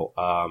now.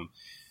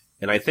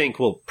 And I think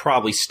will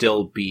probably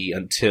still be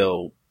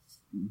until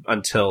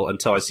I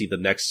see the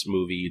next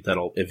movie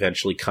that'll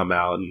eventually come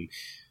out, and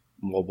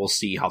we'll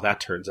see how that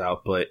turns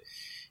out. But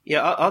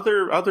yeah,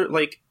 other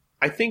like,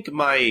 I think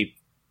my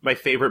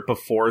favorite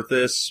before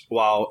this,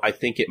 while I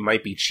think it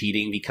might be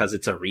cheating because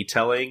it's a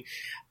retelling,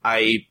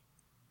 I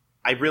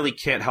really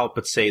can't help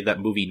but say that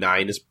movie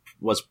 9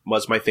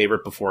 was my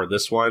favorite before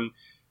this one.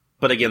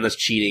 But again, that's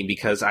cheating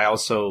because I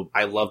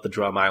love the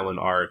Drum Island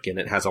arc, and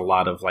it has a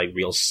lot of like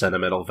real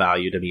sentimental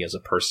value to me as a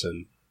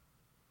person.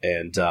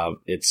 And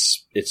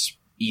it's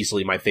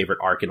easily my favorite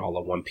arc in all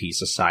of One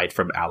Piece aside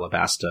from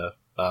Alabasta.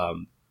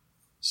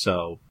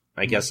 So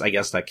I guess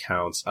that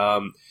counts.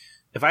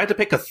 If I had to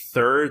pick a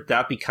third,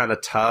 that'd be kind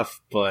of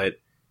tough, but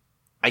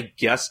I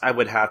guess I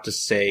would have to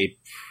say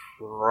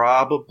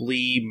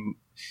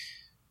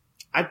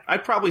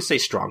I'd probably say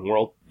Strong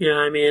World. Yeah,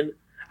 I mean,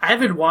 I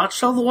haven't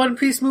watched all the One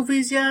Piece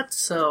movies yet,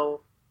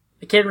 so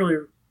I can't really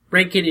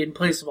rank it in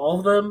place of all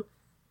of them.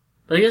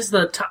 But I guess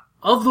the top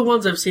of the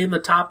ones I've seen, the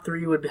top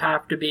 3 would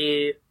have to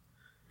be,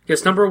 I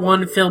guess, number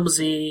 1, Film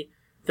Z,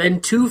 then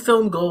 2,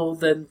 Film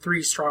Gold, then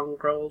 3, Strong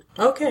World.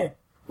 Okay.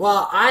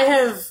 Well, I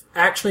have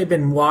actually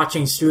been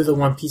watching through the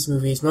One Piece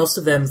movies, most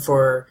of them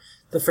for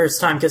the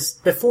first time, because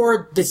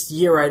before this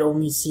year I'd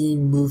only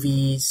seen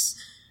movies...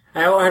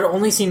 I'd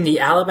only seen the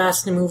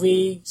Alabasta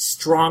movie,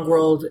 Strong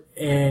World,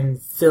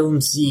 and Film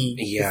Z.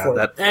 Yeah,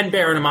 before, and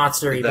Baron of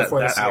Matsuri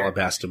before this year. That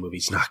Alabasta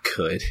movie's not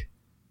good.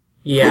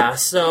 Yeah,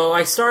 so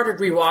I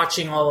started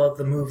rewatching all of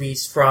the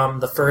movies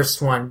from the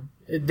first one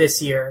this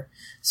year.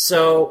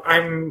 So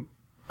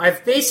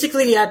I've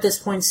basically at this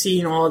point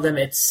seen all of them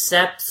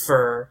except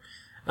for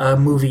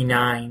movie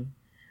 9.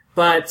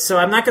 But, so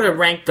I'm not gonna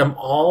rank them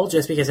all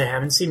just because I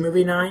haven't seen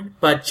movie 9,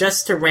 but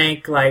just to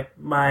rank, like,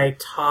 my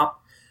top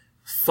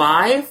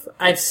 5,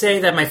 I'd say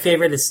that my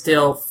favorite is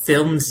still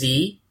Film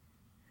Z,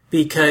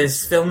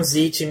 because Film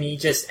Z to me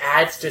just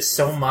adds just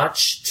so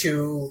much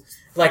to,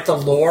 like, the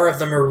lore of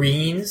the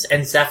Marines,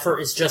 and Zephyr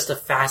is just a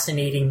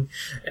fascinating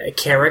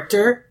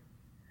character.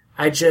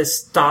 I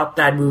just thought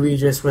that movie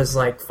just was,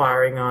 like,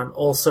 firing on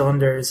all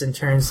cylinders in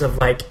terms of,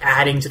 like,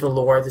 adding to the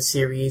lore of the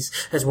series,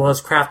 as well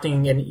as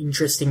crafting an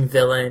interesting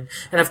villain.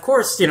 And of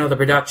course, you know, the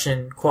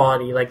production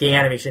quality, like, the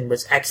animation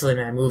was excellent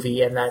in that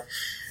movie, and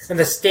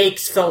the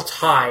stakes felt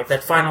high.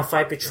 That final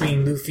fight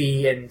between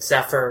Luffy and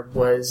Zephyr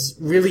was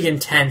really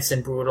intense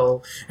and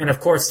brutal. And of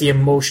course, the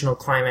emotional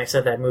climax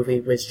of that movie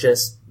was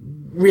just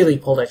really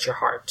pulled at your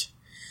heart.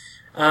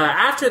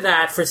 After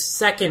that, for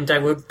second, I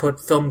would put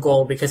Film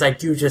Gold because I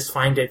do just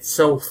find it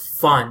so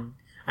fun.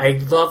 I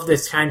love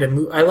this kind of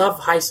I love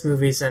heist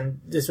movies,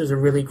 and this was a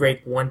really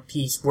great One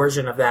Piece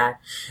version of that.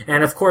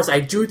 And of course,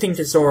 I do think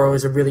that Zoro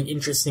is a really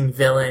interesting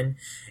villain.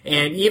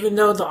 And even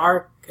though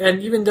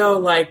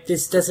like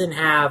this doesn't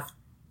have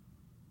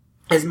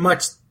as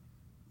much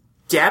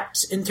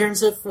depth in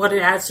terms of what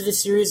it adds to the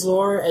series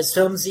lore as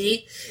Film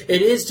Z,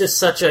 it is just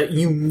such a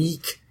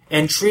unique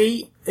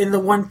entry in the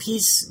One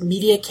Piece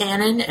media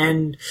canon,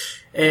 and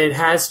it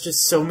has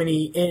just so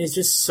many, it is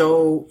just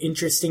so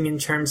interesting in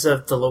terms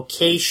of the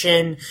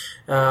location,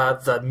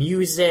 the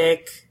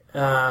music,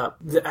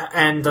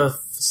 and the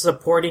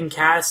supporting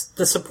cast.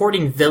 The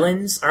supporting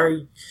villains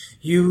are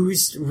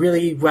used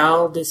really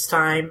well this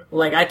time.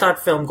 Like, I thought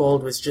Film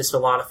Gold was just a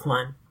lot of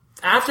fun.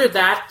 After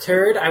that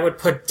third, I would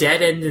put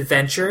Dead End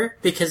Adventure,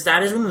 because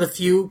that is one of the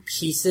few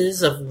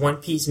pieces of One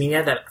Piece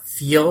media that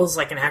feels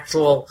like an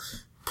actual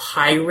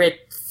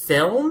pirate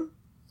film.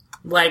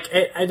 Like,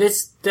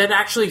 that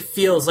actually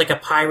feels like a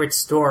pirate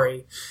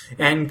story.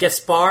 And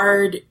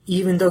Gaspard,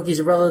 even though he's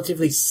a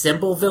relatively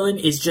simple villain,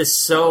 is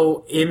just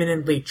so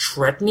imminently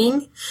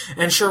threatening.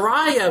 And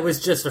Shiraya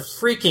was just a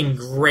freaking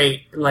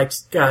great, like,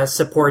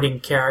 supporting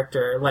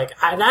character. Like,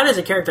 that is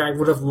a character I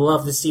would have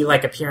loved to see,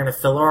 like, appear in a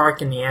filler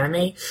arc in the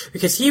anime,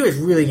 because he was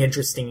really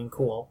interesting and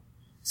cool.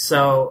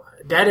 So,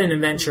 Dead End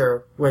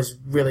Adventure was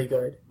really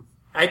good.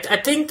 I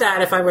think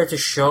that if I were to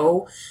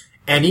show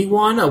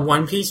anyone a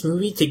One Piece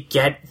movie to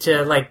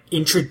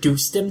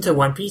introduce them to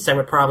One Piece, I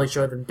would probably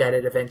show them Dead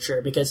End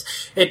Adventure, because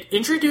it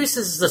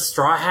introduces the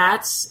Straw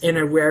Hats in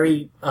a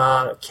very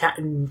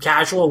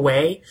casual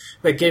way,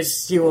 but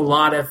gives you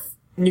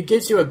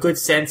a good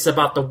sense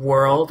about the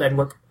world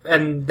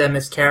and them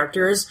as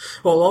characters,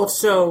 while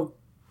also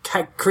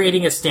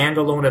creating a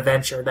standalone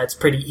adventure that's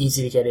pretty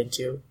easy to get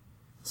into.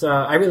 So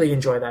I really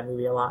enjoy that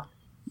movie a lot.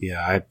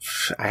 Yeah,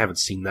 I haven't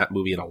seen that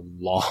movie in a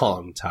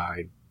long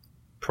time.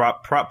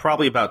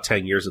 Probably about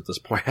 10 years at this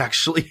point,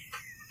 actually.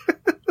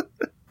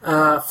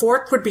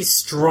 Fourth would be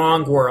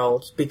Strong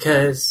World,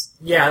 because,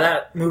 yeah,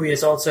 that movie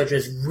is also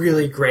just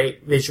really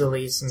great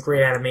visually, some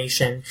great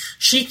animation.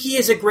 Shiki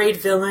is a great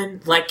villain.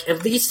 Like,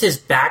 at least his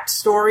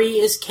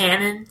backstory is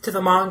canon to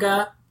the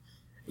manga,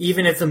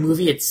 even if the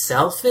movie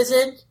itself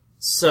isn't.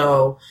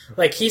 So,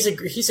 like, he's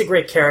a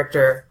great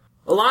character.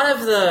 A lot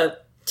of the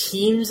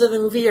themes of the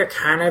movie are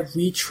kind of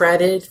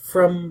retreaded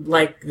from,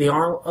 like,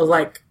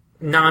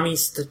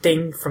 Nami's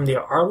thing from the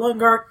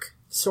Arlong arc,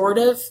 sort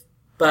of,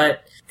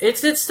 but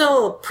it's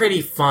still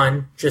pretty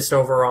fun, just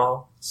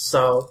overall,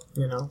 so,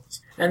 you know.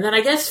 And then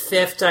I guess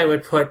fifth I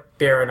would put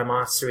Baron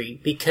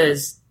Amasri,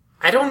 because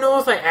I don't know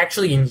if I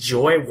actually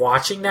enjoy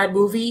watching that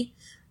movie,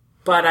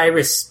 but I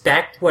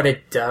respect what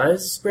it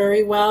does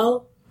very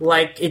well.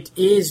 Like, it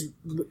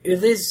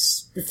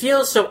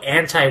feels so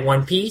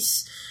anti-One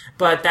Piece,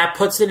 but that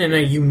puts it in a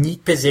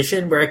unique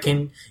position where it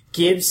can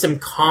give some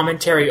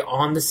commentary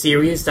on the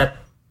series that,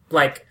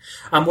 like,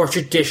 a more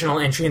traditional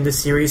entry in the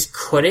series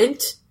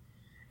couldn't.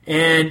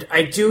 And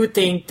I do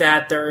think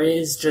that there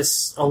is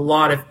just a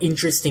lot of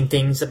interesting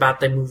things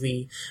about the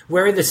movie,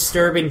 very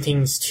disturbing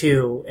things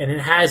too, and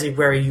it has a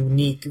very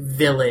unique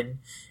villain,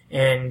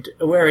 and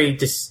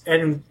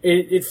the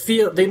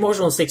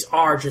emotional stakes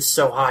are just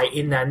so high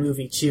in that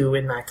movie too,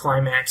 in that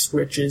climax,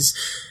 which is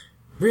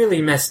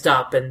really messed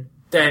up and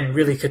then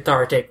really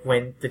cathartic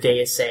when the day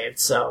is saved.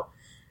 So,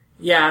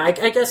 yeah,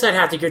 I guess I'd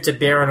have to give it to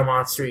Baron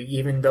Amasri,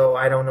 even though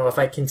I don't know if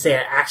I can say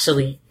I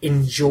actually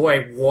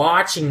enjoy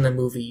watching the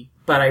movie,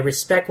 but I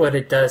respect what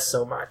it does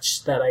so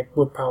much that I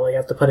would probably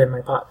have to put it in my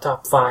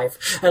top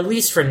 5. At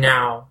least for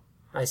now.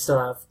 I still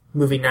have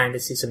movie 9 to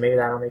see, so maybe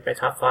that'll make my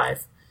top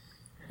 5.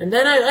 And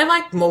then I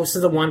like most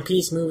of the One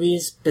Piece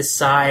movies,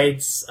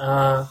 besides,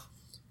 I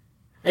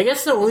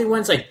guess the only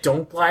ones I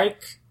don't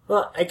like,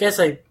 well, I guess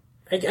I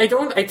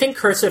think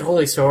Cursed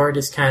Holy Sword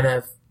is kind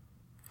of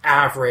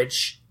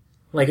average.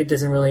 Like, it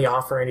doesn't really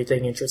offer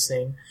anything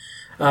interesting.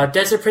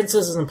 Desert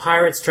Princesses and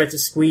Pirates tried to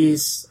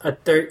squeeze a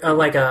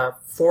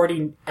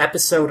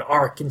 40-episode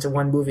arc into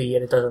one movie,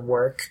 and it doesn't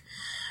work.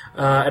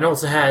 It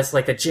also has,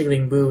 like, a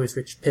Jiggling Booze,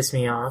 which pissed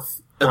me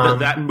off.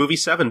 That movie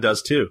 7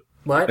 does, too.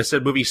 What? I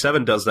said movie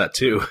 7 does that,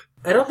 too.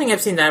 I don't think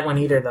I've seen that one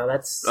either, though.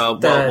 That's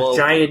the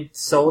giant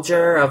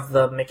soldier of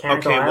the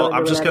mechanical island. Okay, well,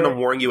 I'm just going to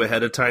warn you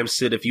ahead of time,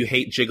 Sid. If you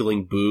hate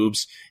jiggling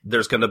boobs,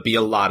 there's going to be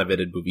a lot of it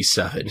in movie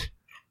 7.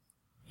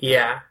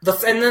 Yeah.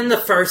 And then the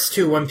first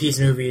 2 One Piece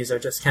movies are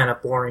just kind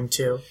of boring,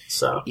 too.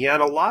 So. Yeah,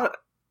 and a lot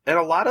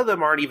of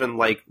them aren't even,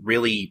 like,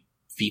 really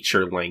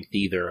feature length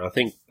either. I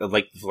think,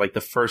 like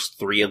the first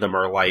 3 of them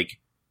are, like,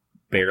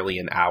 barely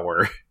an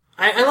hour.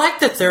 I like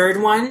the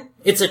third one.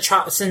 It's a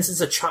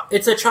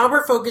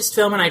chopper-focused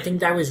film, and I think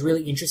that was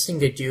really interesting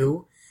to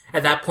do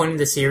at that point in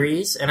the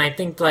series. And I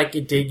think, like,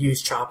 it did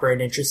use Chopper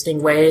in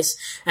interesting ways.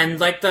 And,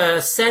 like,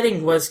 the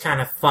setting was kind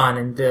of fun,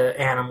 and the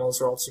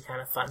animals were also kind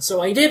of fun.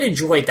 So I did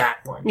enjoy that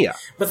one. Yeah.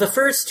 But the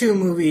first 2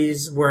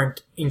 movies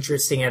weren't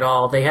interesting at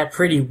all. They had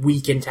pretty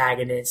weak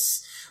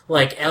antagonists.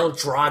 Like, El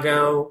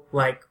Drago,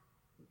 like,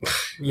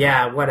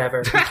 yeah,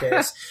 whatever, who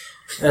cares?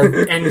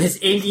 And his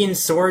Indian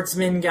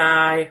swordsman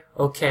guy,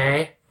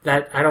 okay.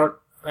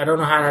 I don't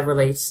know how that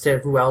relates to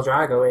who El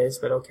Drago is,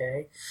 but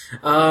okay.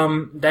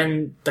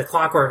 Then the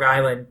Clockwork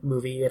Island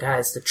movie, it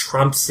has the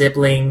Trump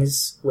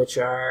siblings, which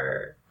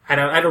are... I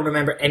don't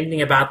remember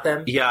anything about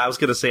them. Yeah, I was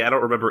gonna say, I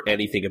don't remember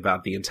anything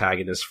about the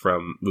antagonist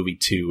from movie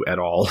 2 at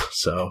all,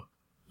 so...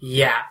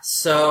 Yeah,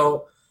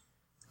 so...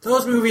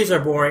 Those movies are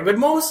boring, but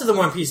most of the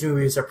One Piece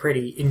movies are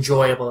pretty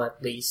enjoyable,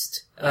 at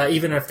least.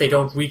 Even if they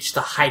don't reach the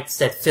heights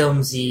that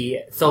Film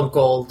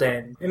Gold,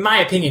 and, in my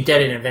opinion,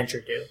 Dead End Adventure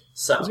do.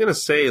 So I was gonna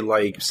say,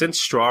 like, since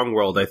Strong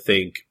World, I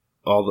think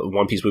all the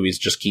One Piece movies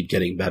just keep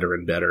getting better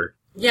and better.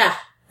 Yeah,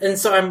 and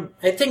so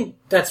I think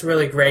that's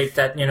really great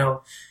that,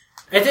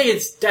 I think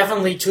it's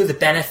definitely to the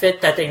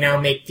benefit that they now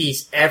make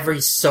these every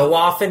so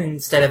often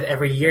instead of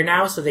every year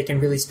now, so they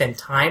can really spend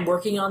time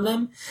working on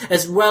them,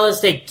 as well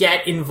as they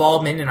get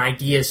involvement and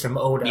ideas from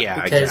Oda.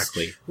 Yeah, because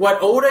exactly. What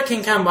Oda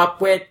can come up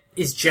with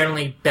is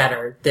generally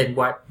better than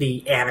what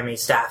the anime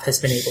staff has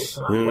been able to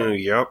come up with.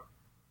 Yep.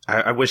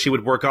 I wish he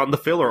would work on the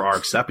filler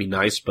arcs. That'd be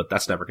nice, but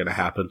that's never going to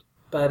happen.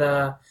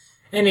 But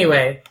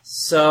anyway,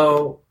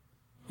 so...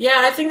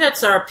 Yeah, I think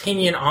that's our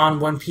opinion on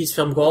One Piece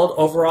Film Gold.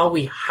 Overall,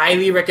 we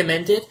highly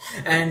recommend it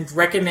and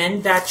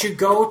recommend that you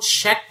go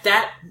check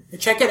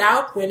it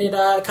out when it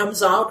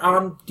comes out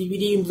on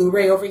DVD and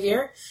Blu-ray over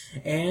here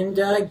and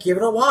give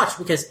it a watch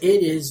because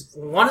it is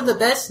one of the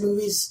best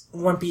movies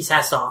One Piece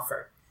has to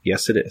offer.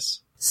 Yes, it is.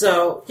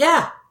 So,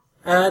 yeah,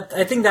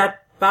 I think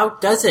that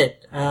about does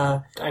it.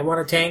 I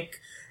want to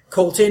thank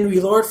Colton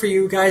Wheelord for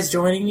you guys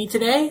joining me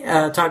today,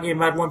 talking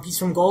about One Piece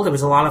from Gold. It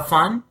was a lot of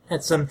fun.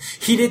 Had some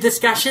heated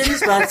discussions,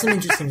 but some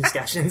interesting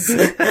discussions.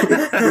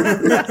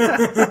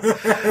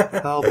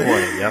 Oh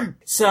boy, yep.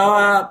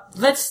 So,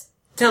 let's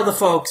tell the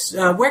folks,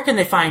 where can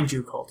they find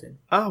you, Colton?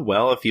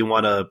 Well, if you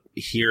want to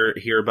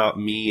hear about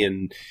me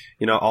and,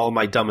 all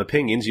my dumb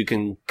opinions, you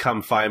can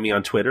come find me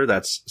on Twitter.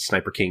 That's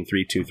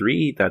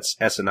SniperKing323. That's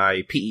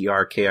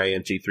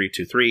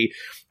SNIPERKING323.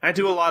 I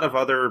do a lot of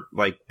other,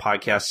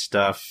 podcast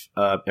stuff.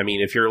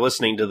 If you're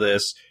listening to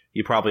this,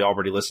 you probably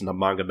already listened to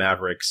Manga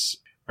Mavericks.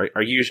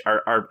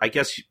 I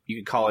guess you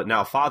could call it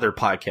now Father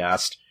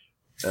Podcast,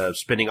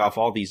 spinning off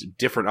all these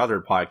different other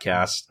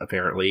podcasts,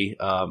 apparently.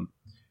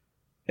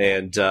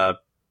 Listen to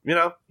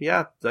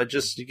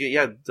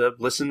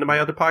my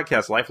other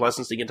podcast, Life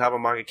Lessons, the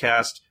Gintama Manga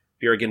Cast.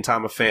 If you're a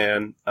Gintama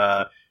fan,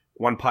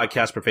 One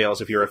Podcast Prevails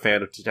if you're a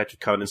fan of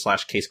Detective Conan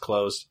 / Case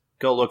Closed.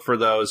 Go look for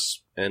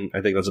those, and I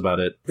think that's about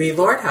it.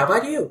 Vlord, how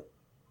about you?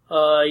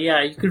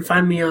 You can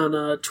find me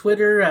on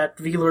Twitter at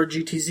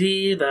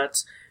VLordGTZ.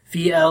 That's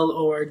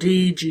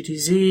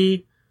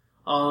VLORDGTZ.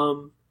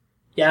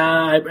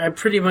 I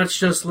pretty much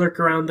just lurk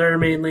around there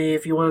mainly.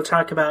 If you want to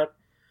talk about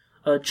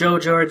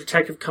JoJo or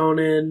Detective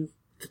Conan,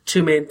 the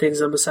two main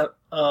things I'm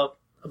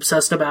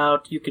obsessed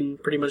about, you can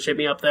pretty much hit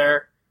me up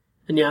there.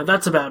 And yeah,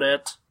 that's about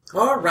it.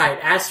 Alright,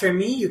 as for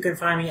me, you can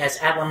find me as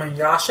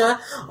 @LemonYasha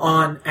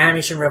on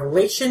Animation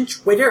Revelation,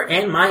 Twitter,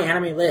 and my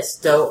anime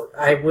list. Though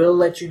I will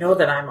let you know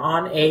that I'm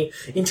on a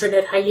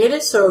internet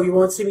hiatus, so you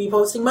won't see me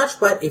posting much,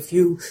 but if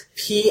you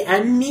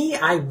PM me,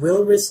 I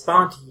will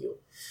respond to you.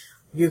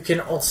 You can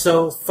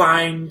also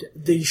find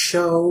the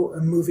show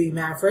Movie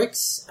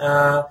Mavericks,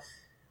 on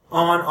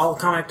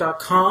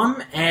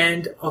allcomic.com,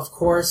 and of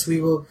course, we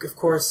will,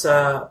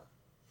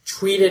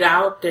 tweet it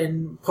out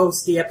and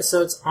post the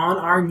episodes on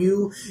our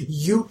new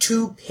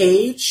YouTube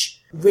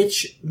page,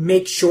 which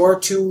make sure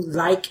to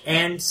like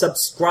and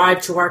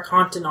subscribe to our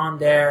content on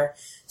there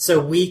so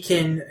we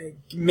can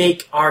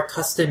make our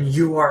custom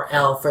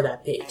URL for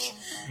that page.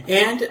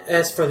 And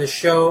as for the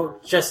show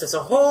just as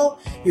a whole,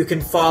 you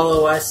can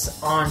follow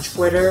us on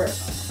Twitter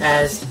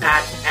as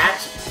at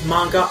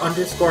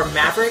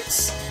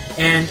manga_mavericks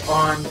and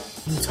on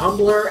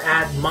Tumblr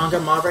at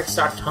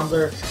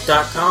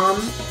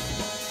mangamavericks.tumblr.com.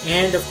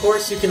 And, of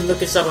course, you can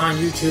look us up on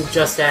YouTube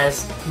just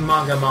as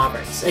Manga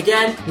Mavericks.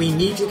 Again, we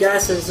need you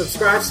guys to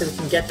subscribe so we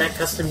can get that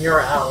custom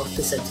URL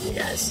to send to you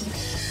guys.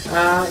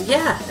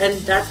 And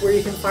that's where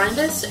you can find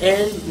us.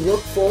 And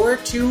look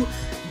forward to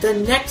the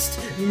next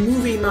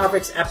Movie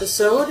Mavericks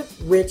episode,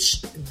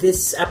 which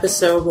this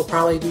episode will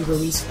probably be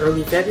released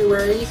early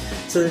February.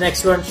 So the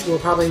next one will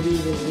probably be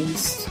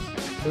released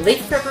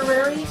late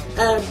February,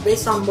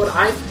 based on what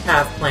I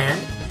have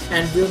planned.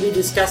 And we'll be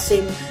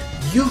discussing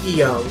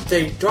Yu-Gi-Oh!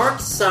 The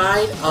Dark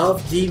Side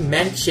of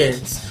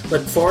Dimensions.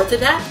 Look forward to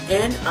that,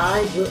 and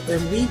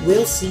we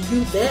will see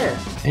you there.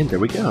 And there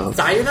we go.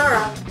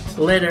 Sayonara.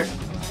 Later.